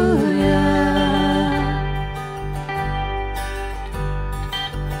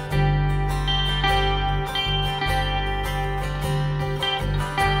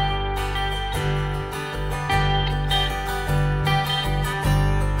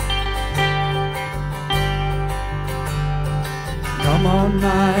 Come on,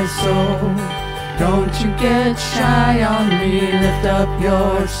 my soul, don't you get shy on me, lift up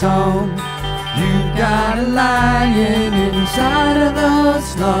your song. You've got a lion inside of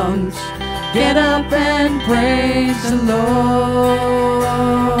those lungs. Get up and praise the Lord.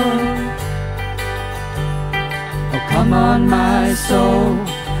 Oh, come on, my soul,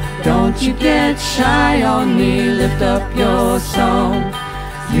 don't you get shy on me, lift up your song.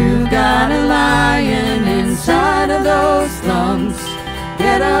 You got a lion inside of those lungs.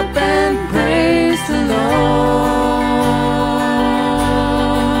 Get up and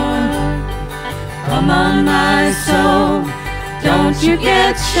on my soul. Don't you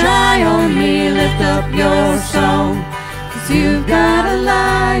get shy on me, lift up your song. 'Cause you've got a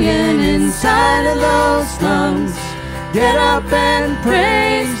lion inside of those lungs. Get up and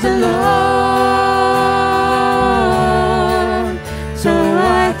praise the Lord. So I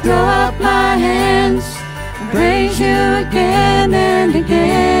throw up my hands and praise you again and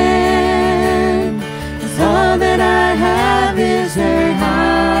again. 'Cause all that I have is a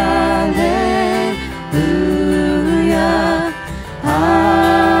hallelujah,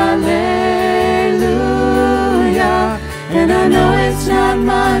 hallelujah. And I know it's not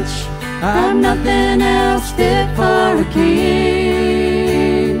much, I'm nothing else fit for a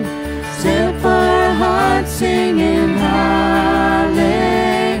king, except for a heart singing hallelujah,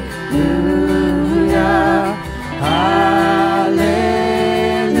 hallelujah.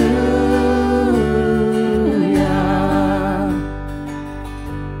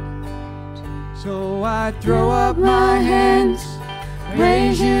 So I throw up my hands,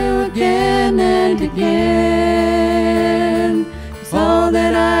 praise you again and again. 'Cause all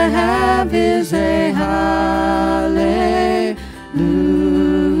that I have is a hallelujah,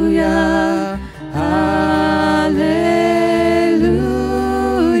 hallelujah.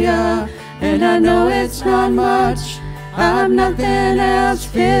 And I know it's not much, I'm nothing else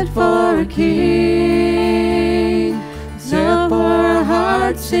fit for a king, except for a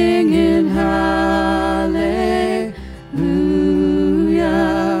heart singing hallelujah,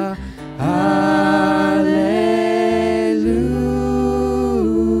 hallelujah.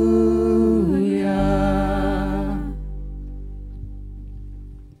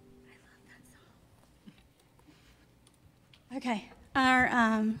 Okay,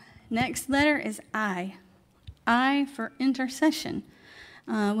 our next letter is I. I for intercession.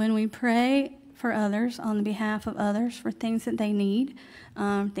 When we pray for others, on the behalf of others, for things that they need,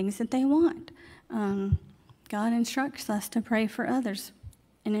 things that they want. God instructs us to pray for others.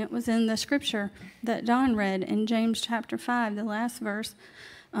 And it was in the scripture that John read in James chapter 5, the last verse.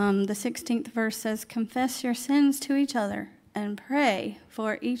 The 16th verse says, confess your sins to each other and pray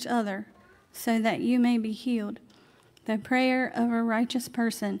for each other so that you may be healed. The prayer of a righteous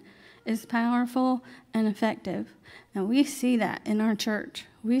person is powerful and effective. And we see that in our church.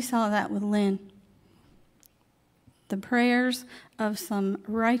 We saw that with Lynn. The prayers of some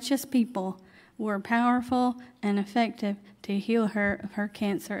righteous people were powerful and effective to heal her of her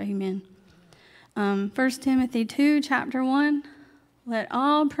cancer. Amen. 1 Timothy 2, chapter 1, let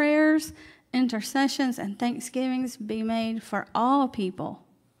all prayers, intercessions, and thanksgivings be made for all people.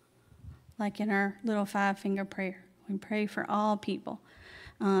 Like in our little 5-finger prayer. We pray for all people,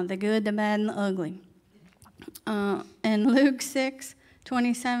 the good, the bad, and the ugly. And Luke 6,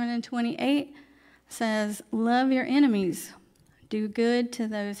 27 and 28 says, love your enemies, do good to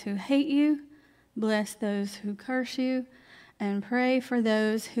those who hate you, bless those who curse you, and pray for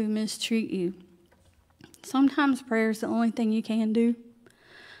those who mistreat you. Sometimes prayer is the only thing you can do,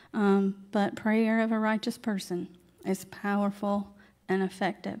 but prayer of a righteous person is powerful and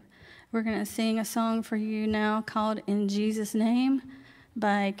effective. We're going to sing a song for you now called In Jesus' Name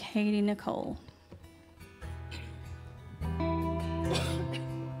by Katie Nicole.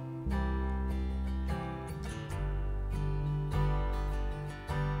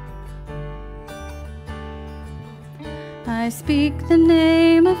 I speak the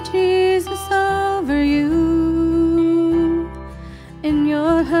name of Jesus over you. In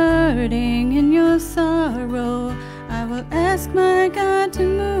your hurting, in your sorrow, I will ask my God to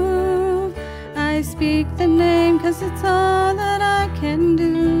move. I speak the name 'cause it's all that I can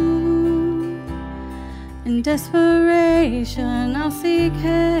do. In desperation, I'll seek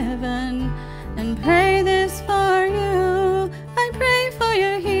heaven and pray this for you. I pray for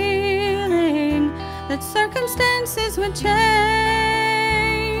your healing, that circumstances would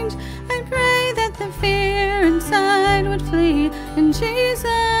change. I pray that the fear inside would flee in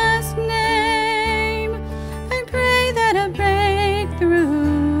Jesus' name. I pray that a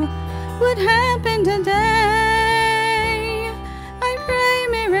breakthrough would happen today. I pray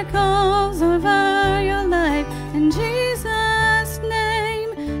miracles over your life in Jesus'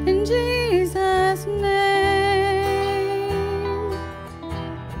 name, in Jesus' name.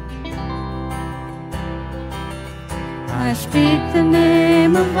 I speak the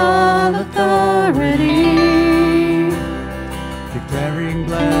name of all authority, declaring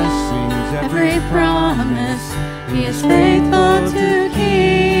blessings, every promise He is faithful to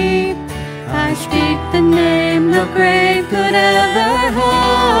keep. I speak the name no grave could ever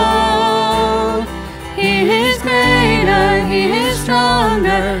hold. He is greater, He is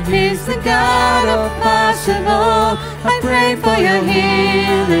stronger, He's the God of possible. I pray for your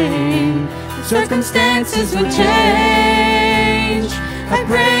healing, that circumstances would change. I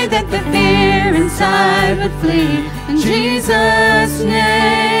pray that the fear inside would flee in Jesus'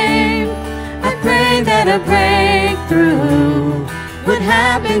 name. I pray that a breakthrough would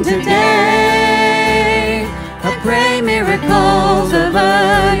happen today. I pray miracles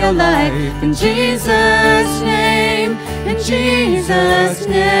over your life in Jesus' name, in Jesus'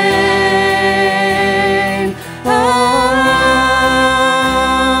 name. Oh,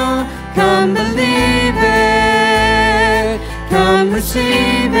 come believe it, come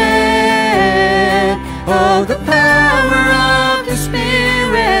receive it. Oh, the power of the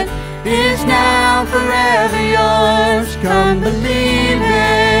Spirit is now forever yours. Come believe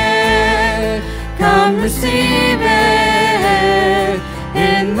it, come receive it.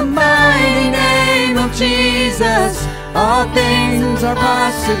 In the mighty name of Jesus, all things are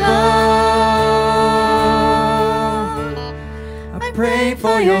possible. I pray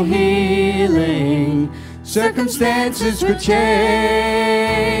for your healing, circumstances would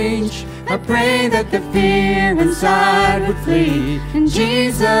change. I pray that the fear inside would flee in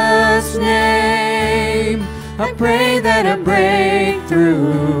Jesus' name. I pray that a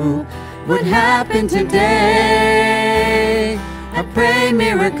breakthrough would happen today. I pray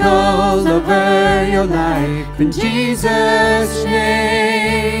miracles over your life in Jesus'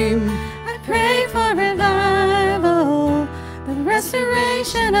 name. I pray for revival, the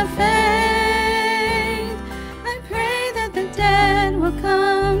restoration of faith. I pray that the dead will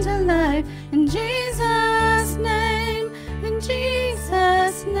come to life in Jesus' name, in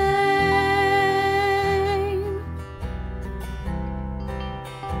Jesus' name.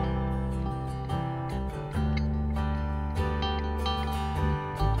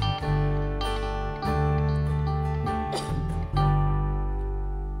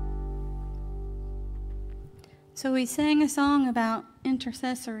 So we sang a song about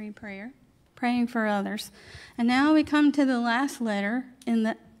intercessory prayer, praying for others. And now we come to the last letter in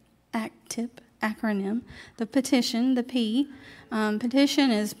the ACTIP acronym, the petition, the P. Petition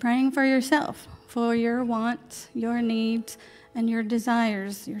is praying for yourself, for your wants, your needs, and your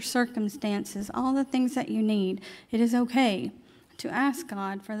desires, your circumstances, all the things that you need. It is okay to ask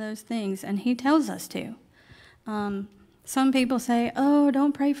God for those things, and He tells us to. Some people say, oh,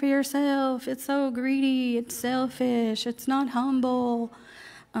 don't pray for yourself. It's so greedy. It's selfish. It's not humble.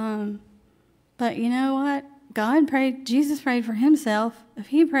 But you know what? Jesus prayed for himself. If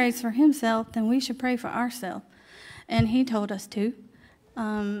he prays for himself, then we should pray for ourselves. And he told us to.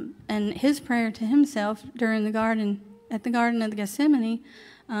 And his prayer to himself during at the Garden of Gethsemane,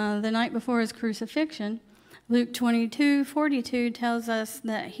 the night before his crucifixion, Luke 22:42 tells us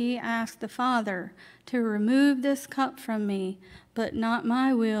that he asked the Father to remove this cup from me, but not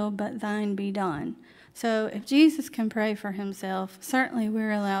my will, but thine be done. So if Jesus can pray for himself, certainly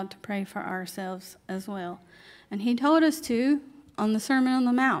we're allowed to pray for ourselves as well. And he told us to on the Sermon on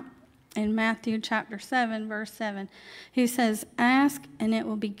the Mount in Matthew chapter 7, verse 7. He says, ask and it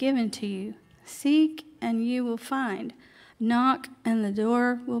will be given to you. Seek and you will find. Knock and the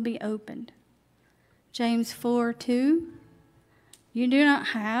door will be opened. James 4:2, you do not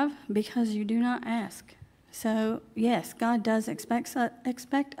have because you do not ask. So, yes, God does expect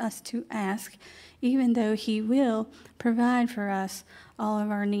us to ask, even though he will provide for us all of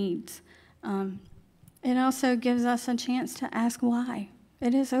our needs. It also gives us a chance to ask why.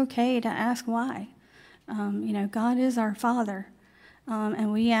 It is okay to ask why. God is our Father,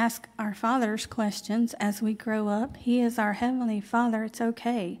 and we ask our Father's questions as we grow up. He is our Heavenly Father. It's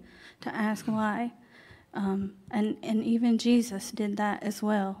okay to ask why. And even Jesus did that as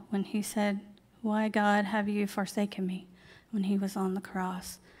well when he said, why, God, have you forsaken me, when he was on the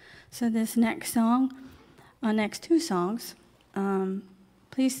cross. So this next two songs,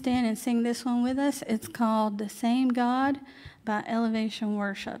 please stand and sing this one with us. It's called The Same God by Elevation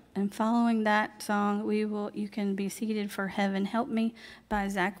Worship. And following that song, you can be seated for Heaven Help Me by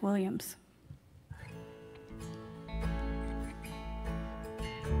Zach Williams.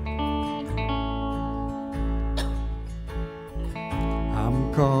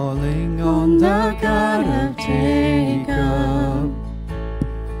 I'm calling on the God of Jacob,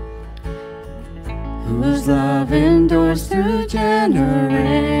 whose love endures through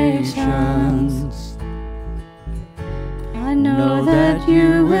generations. I know that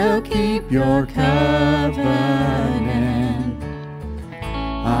you will keep your covenant.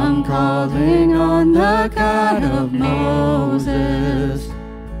 I'm calling on the God of Moses,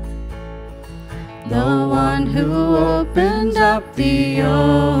 the one who opened up the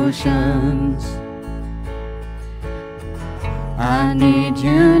oceans. I need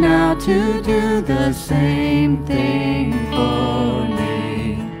you now to do the same thing for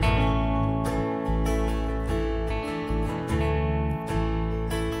me.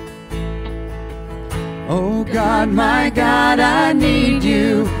 God, my God, I need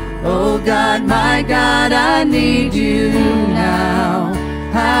you. Oh God, my God, I need you now.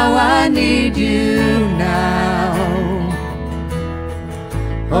 How I need you now.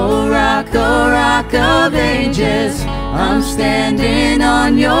 Oh rock of ages, I'm standing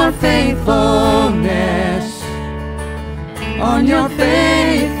on your faithfulness, on your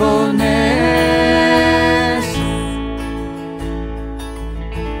faithfulness.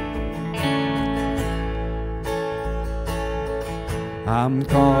 I'm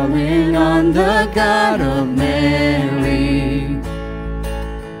calling on the God of Mary,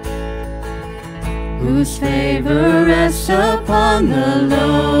 whose favor rests upon the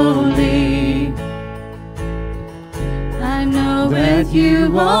lowly. I know with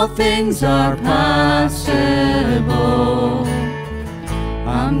you all things are possible.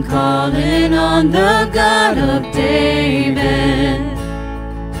 I'm calling on the God of David,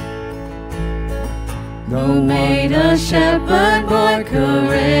 who made a shepherd boy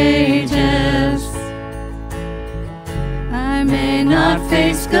courageous. I may not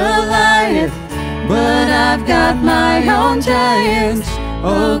face Goliath, but I've got my own giants.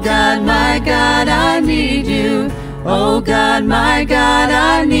 Oh God, my God, I need you. Oh God, my God,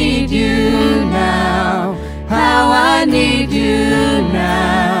 I need you now. How I need you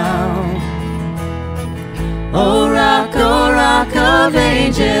now. Oh rock of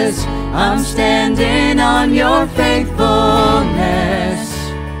ages, I'm standing on your faithfulness,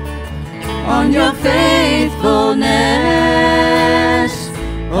 on your faithfulness.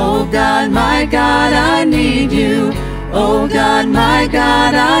 Oh God, my God, I need you. Oh God, my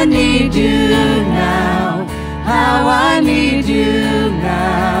God, I need you now. How I need you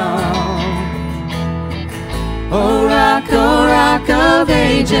now. Oh rock of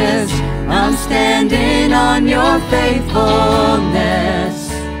ages, I'm standing on your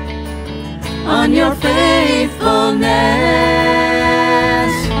faithfulness, on your faithfulness.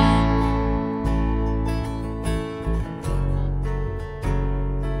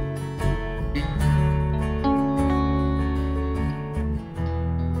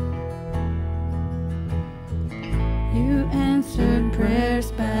 You answered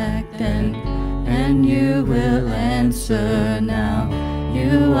prayers back then, and you will answer now.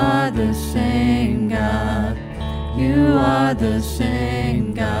 You are the same God. You are the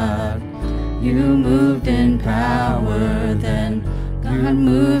same God. You moved in power then, God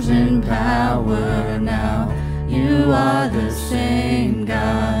moves in power now. You are the same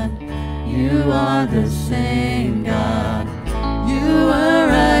God. You are the same God. You were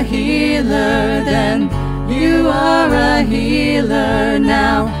a healer then, you are a healer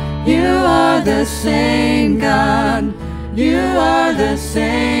now. You are the same God. You are the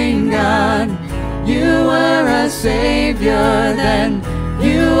same God. You were a Savior then,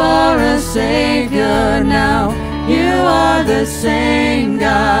 you are a Savior now. You are the same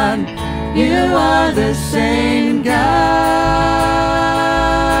God. You are the same God.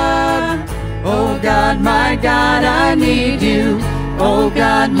 Oh God, my God, I need you. Oh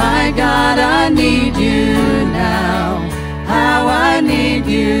God, my God, I need you now. How I need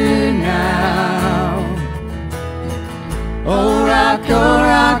you now. Oh rock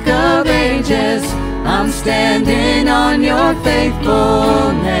of ages, I'm standing on your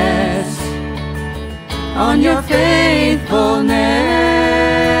faithfulness, on your faithfulness.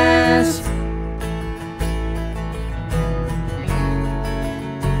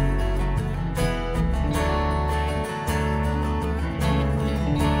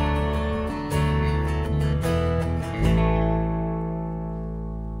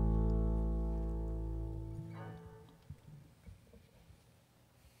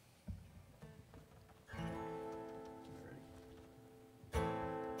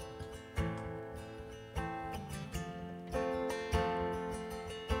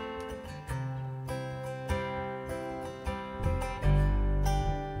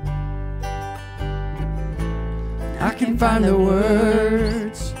 I can find the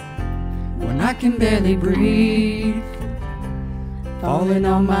words when I can barely breathe, falling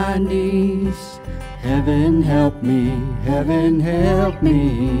on my knees. Heaven help me, heaven help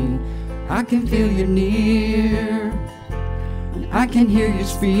me. I can feel you near, and I can hear you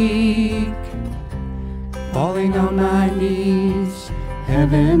speak, falling on my knees.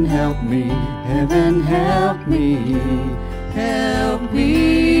 Heaven help me, heaven help me, help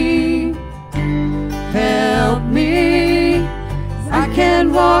me, help me. I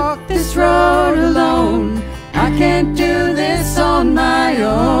can't walk this road alone, I can't do this on my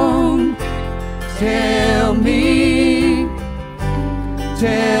own. Tell me,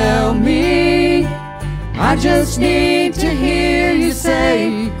 tell me, I just need to hear you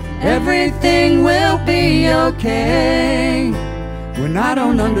say, everything will be okay. When I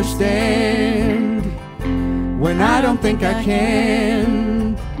don't understand, when I don't think I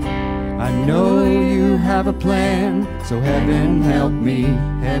can, I know you have a plan. So heaven help me,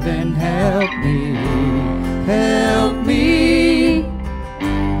 heaven help me, help me,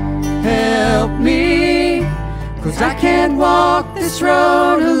 help me. 'Cause I can't walk this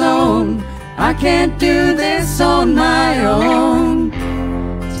road alone, I can't do this on my own.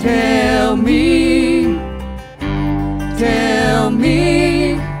 Tell me, tell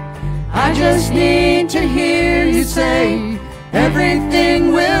me, I just need to hear you say,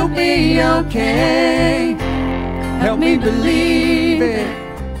 everything will be okay. Help me believe it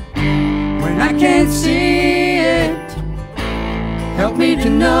when I can't see it. Help me to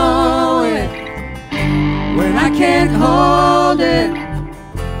know it when I can't hold it.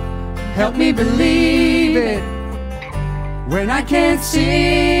 Help me believe it when I can't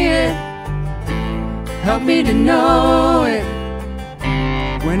see it. Help me to know it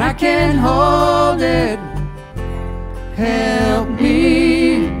when I can't hold it. Help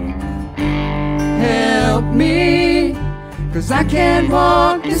me, help me, 'cause I can't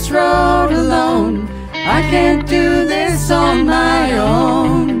walk this road alone, I can't do this on my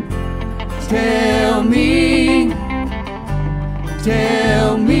own. Tell me,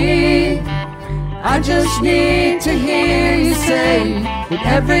 tell me, I just need to hear you say that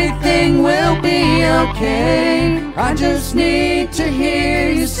everything will be okay. I just need to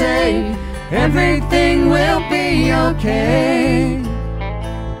hear you say everything will be okay.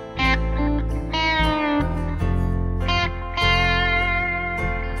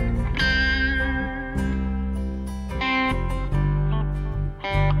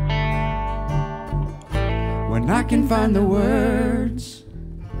 When I can find the words,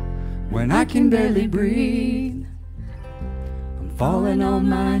 when I can barely breathe, I'm falling on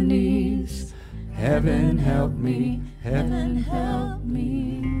my knees. Heaven help me, heaven help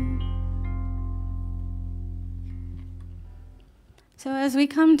me. So as we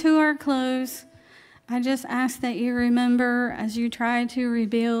come to our close, I just ask that you remember as you try to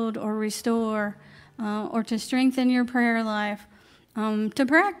rebuild or restore or to strengthen your prayer life, to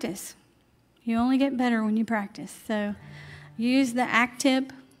practice. You only get better when you practice. So use the ACT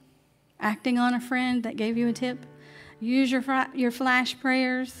tip, acting on a friend that gave you a tip. Use your flash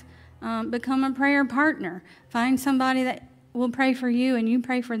prayers. Become a prayer partner. Find somebody that will pray for you and you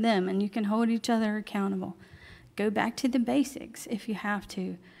pray for them, and you can hold each other accountable. Go back to the basics if you have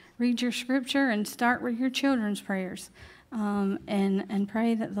to. Read your scripture and start with your children's prayers, and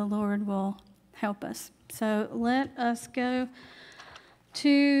pray that the Lord will help us. So let us go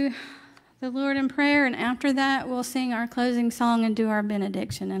to the Lord in prayer, and after that we'll sing our closing song and do our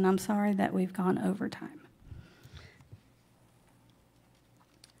benediction. And I'm sorry that we've gone over time.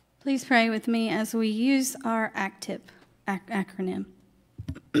 Please pray with me as we use our ACT-TIP acronym.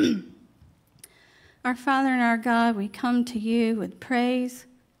 Our Father and our God, we come to you with praise,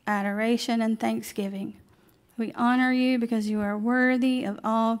 adoration, and thanksgiving. We honor you because you are worthy of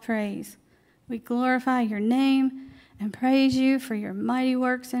all praise. We glorify your name and praise you for your mighty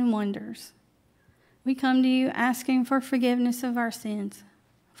works and wonders. We come to you asking for forgiveness of our sins,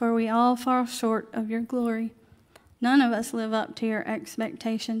 for we all fall short of your glory. None of us live up to your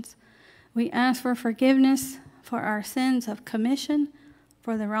expectations. We ask for forgiveness for our sins of commission,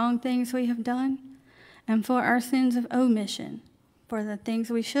 for the wrong things we have done, and for our sins of omission, for the things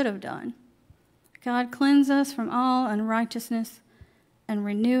we should have done. God, cleanse us from all unrighteousness and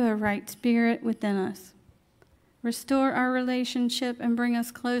renew a right spirit within us. Restore our relationship and bring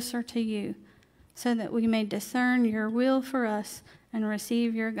us closer to you so that we may discern your will for us and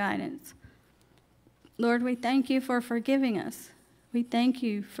receive your guidance. Lord, we thank you for forgiving us. We thank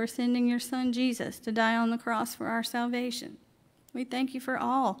you for sending your son Jesus to die on the cross for our salvation. We thank you for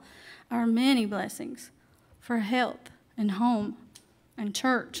all our many blessings, for health and home and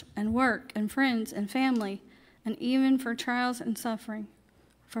church and work and friends and family, and even for trials and suffering.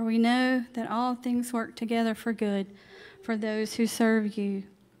 For we know that all things work together for good for those who serve you.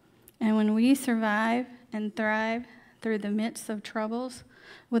 And when we survive and thrive through the midst of troubles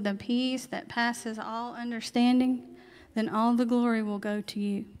with a peace that passes all understanding, then all the glory will go to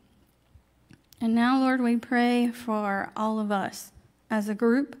you. And now, Lord, we pray for all of us as a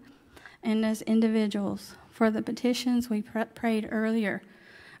group and as individuals, for the petitions we prayed earlier,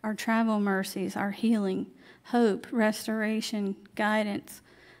 our travel mercies, our healing, hope, restoration, guidance.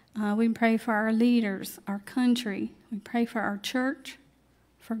 We pray for our leaders, our country. We pray for our church,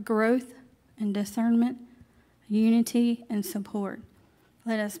 for growth and discernment, unity and support.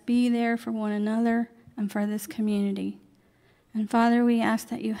 Let us be there for one another and for this community. And Father, we ask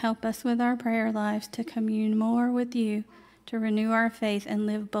that you help us with our prayer lives to commune more with you, to renew our faith and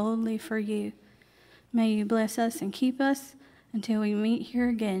live boldly for you. May you bless us and keep us until we meet here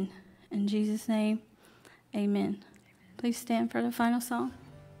again. In Jesus' name, amen. Please stand for the final song.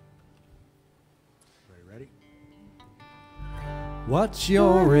 Ready? What's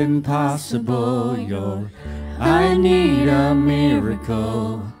your impossible? Your I need a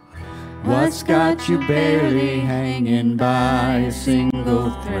miracle. What's got you barely hanging by a single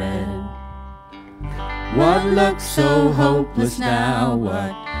thread? What looks so hopeless now?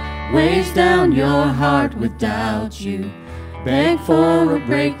 What weighs down your heart with doubt? You beg for a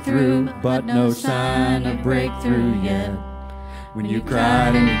breakthrough, but no sign of breakthrough yet. When you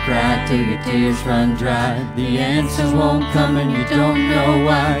cried and you cried till your tears run dry, the answers won't come and you don't know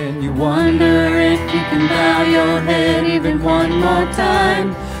why. And you wonder if you can bow your head even one more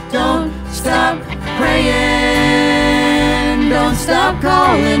time. Don't stop praying. Don't stop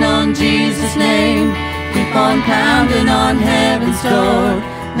calling on Jesus' name. Keep on pounding on heaven's door.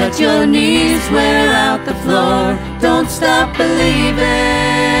 Let your knees wear out the floor. Don't stop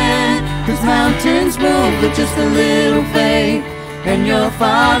believing, 'cause mountains move with just a little faith. And your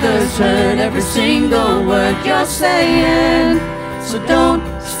Father's heard every single word you're saying. So don't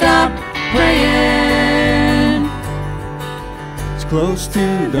stop praying. It's close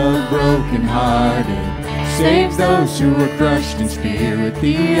to the brokenhearted, saves those who are crushed in spirit.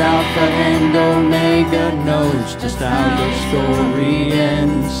 The Alpha and Omega knows just how your story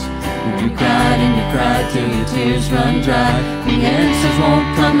ends. When you cried and you cried till your tears run dry, the answers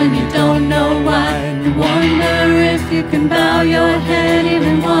won't come and you don't know why. And you wonder if you can bow your head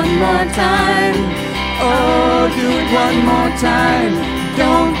even one more time. Oh, do it one more time.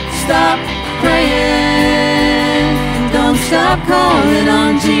 Don't stop praying. Don't stop calling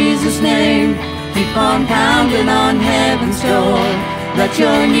on Jesus' name. Keep on pounding on heaven's door. Let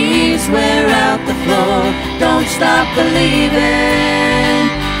your knees wear out the floor. Don't stop believing,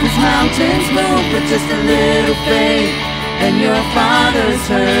 'cause mountains move with just a little faith. And your Father's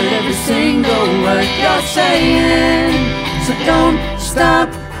heard every single word you're saying. So don't stop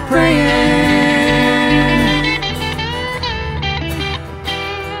praying.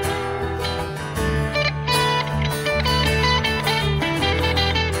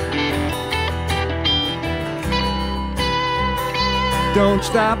 Don't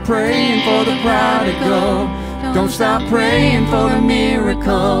stop praying for the prodigal. Don't stop praying for a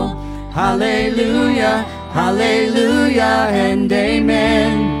miracle. Hallelujah, hallelujah, and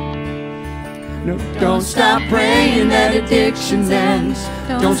amen. No, don't stop praying that addictions ends.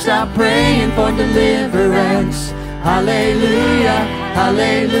 Don't stop praying for deliverance. Hallelujah,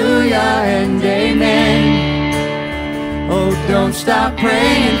 hallelujah, and amen. Oh, don't stop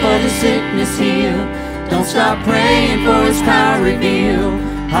praying for the sickness healed. Don't stop praying for His power revealed.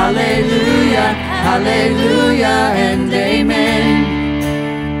 Hallelujah, hallelujah, and amen.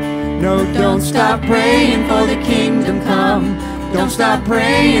 No, don't stop praying for the kingdom come. Don't stop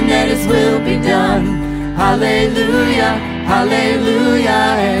praying that His will be done. Hallelujah,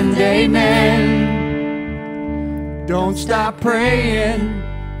 hallelujah, and amen. Don't stop praying.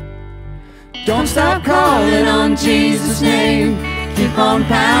 Don't stop calling on Jesus' name. Keep on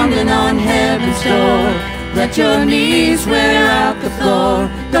pounding on heaven's door. Let your knees wear out the floor.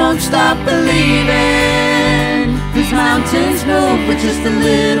 Don't stop believing, 'cause mountains move with just a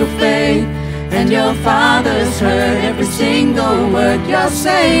little faith. And your Father's heard every single word you're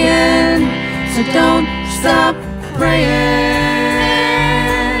saying. So don't stop praying.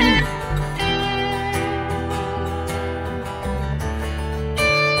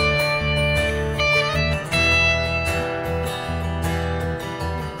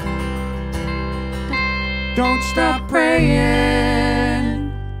 Don't stop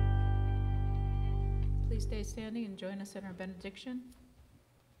praying. Please stay standing and join us in our benediction.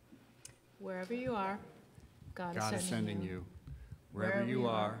 Wherever you are, God is sending you. Wherever you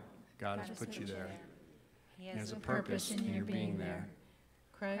are, God has put you there. He has a purpose in your being there.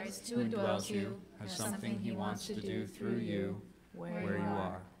 Christ Who indwells you has something He wants to do through you where you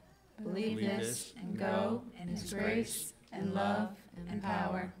are. Believe this and go in His grace and love and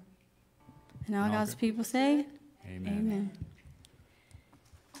power. And all God's people say, Amen. Amen.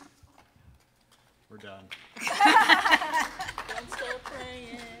 We're done.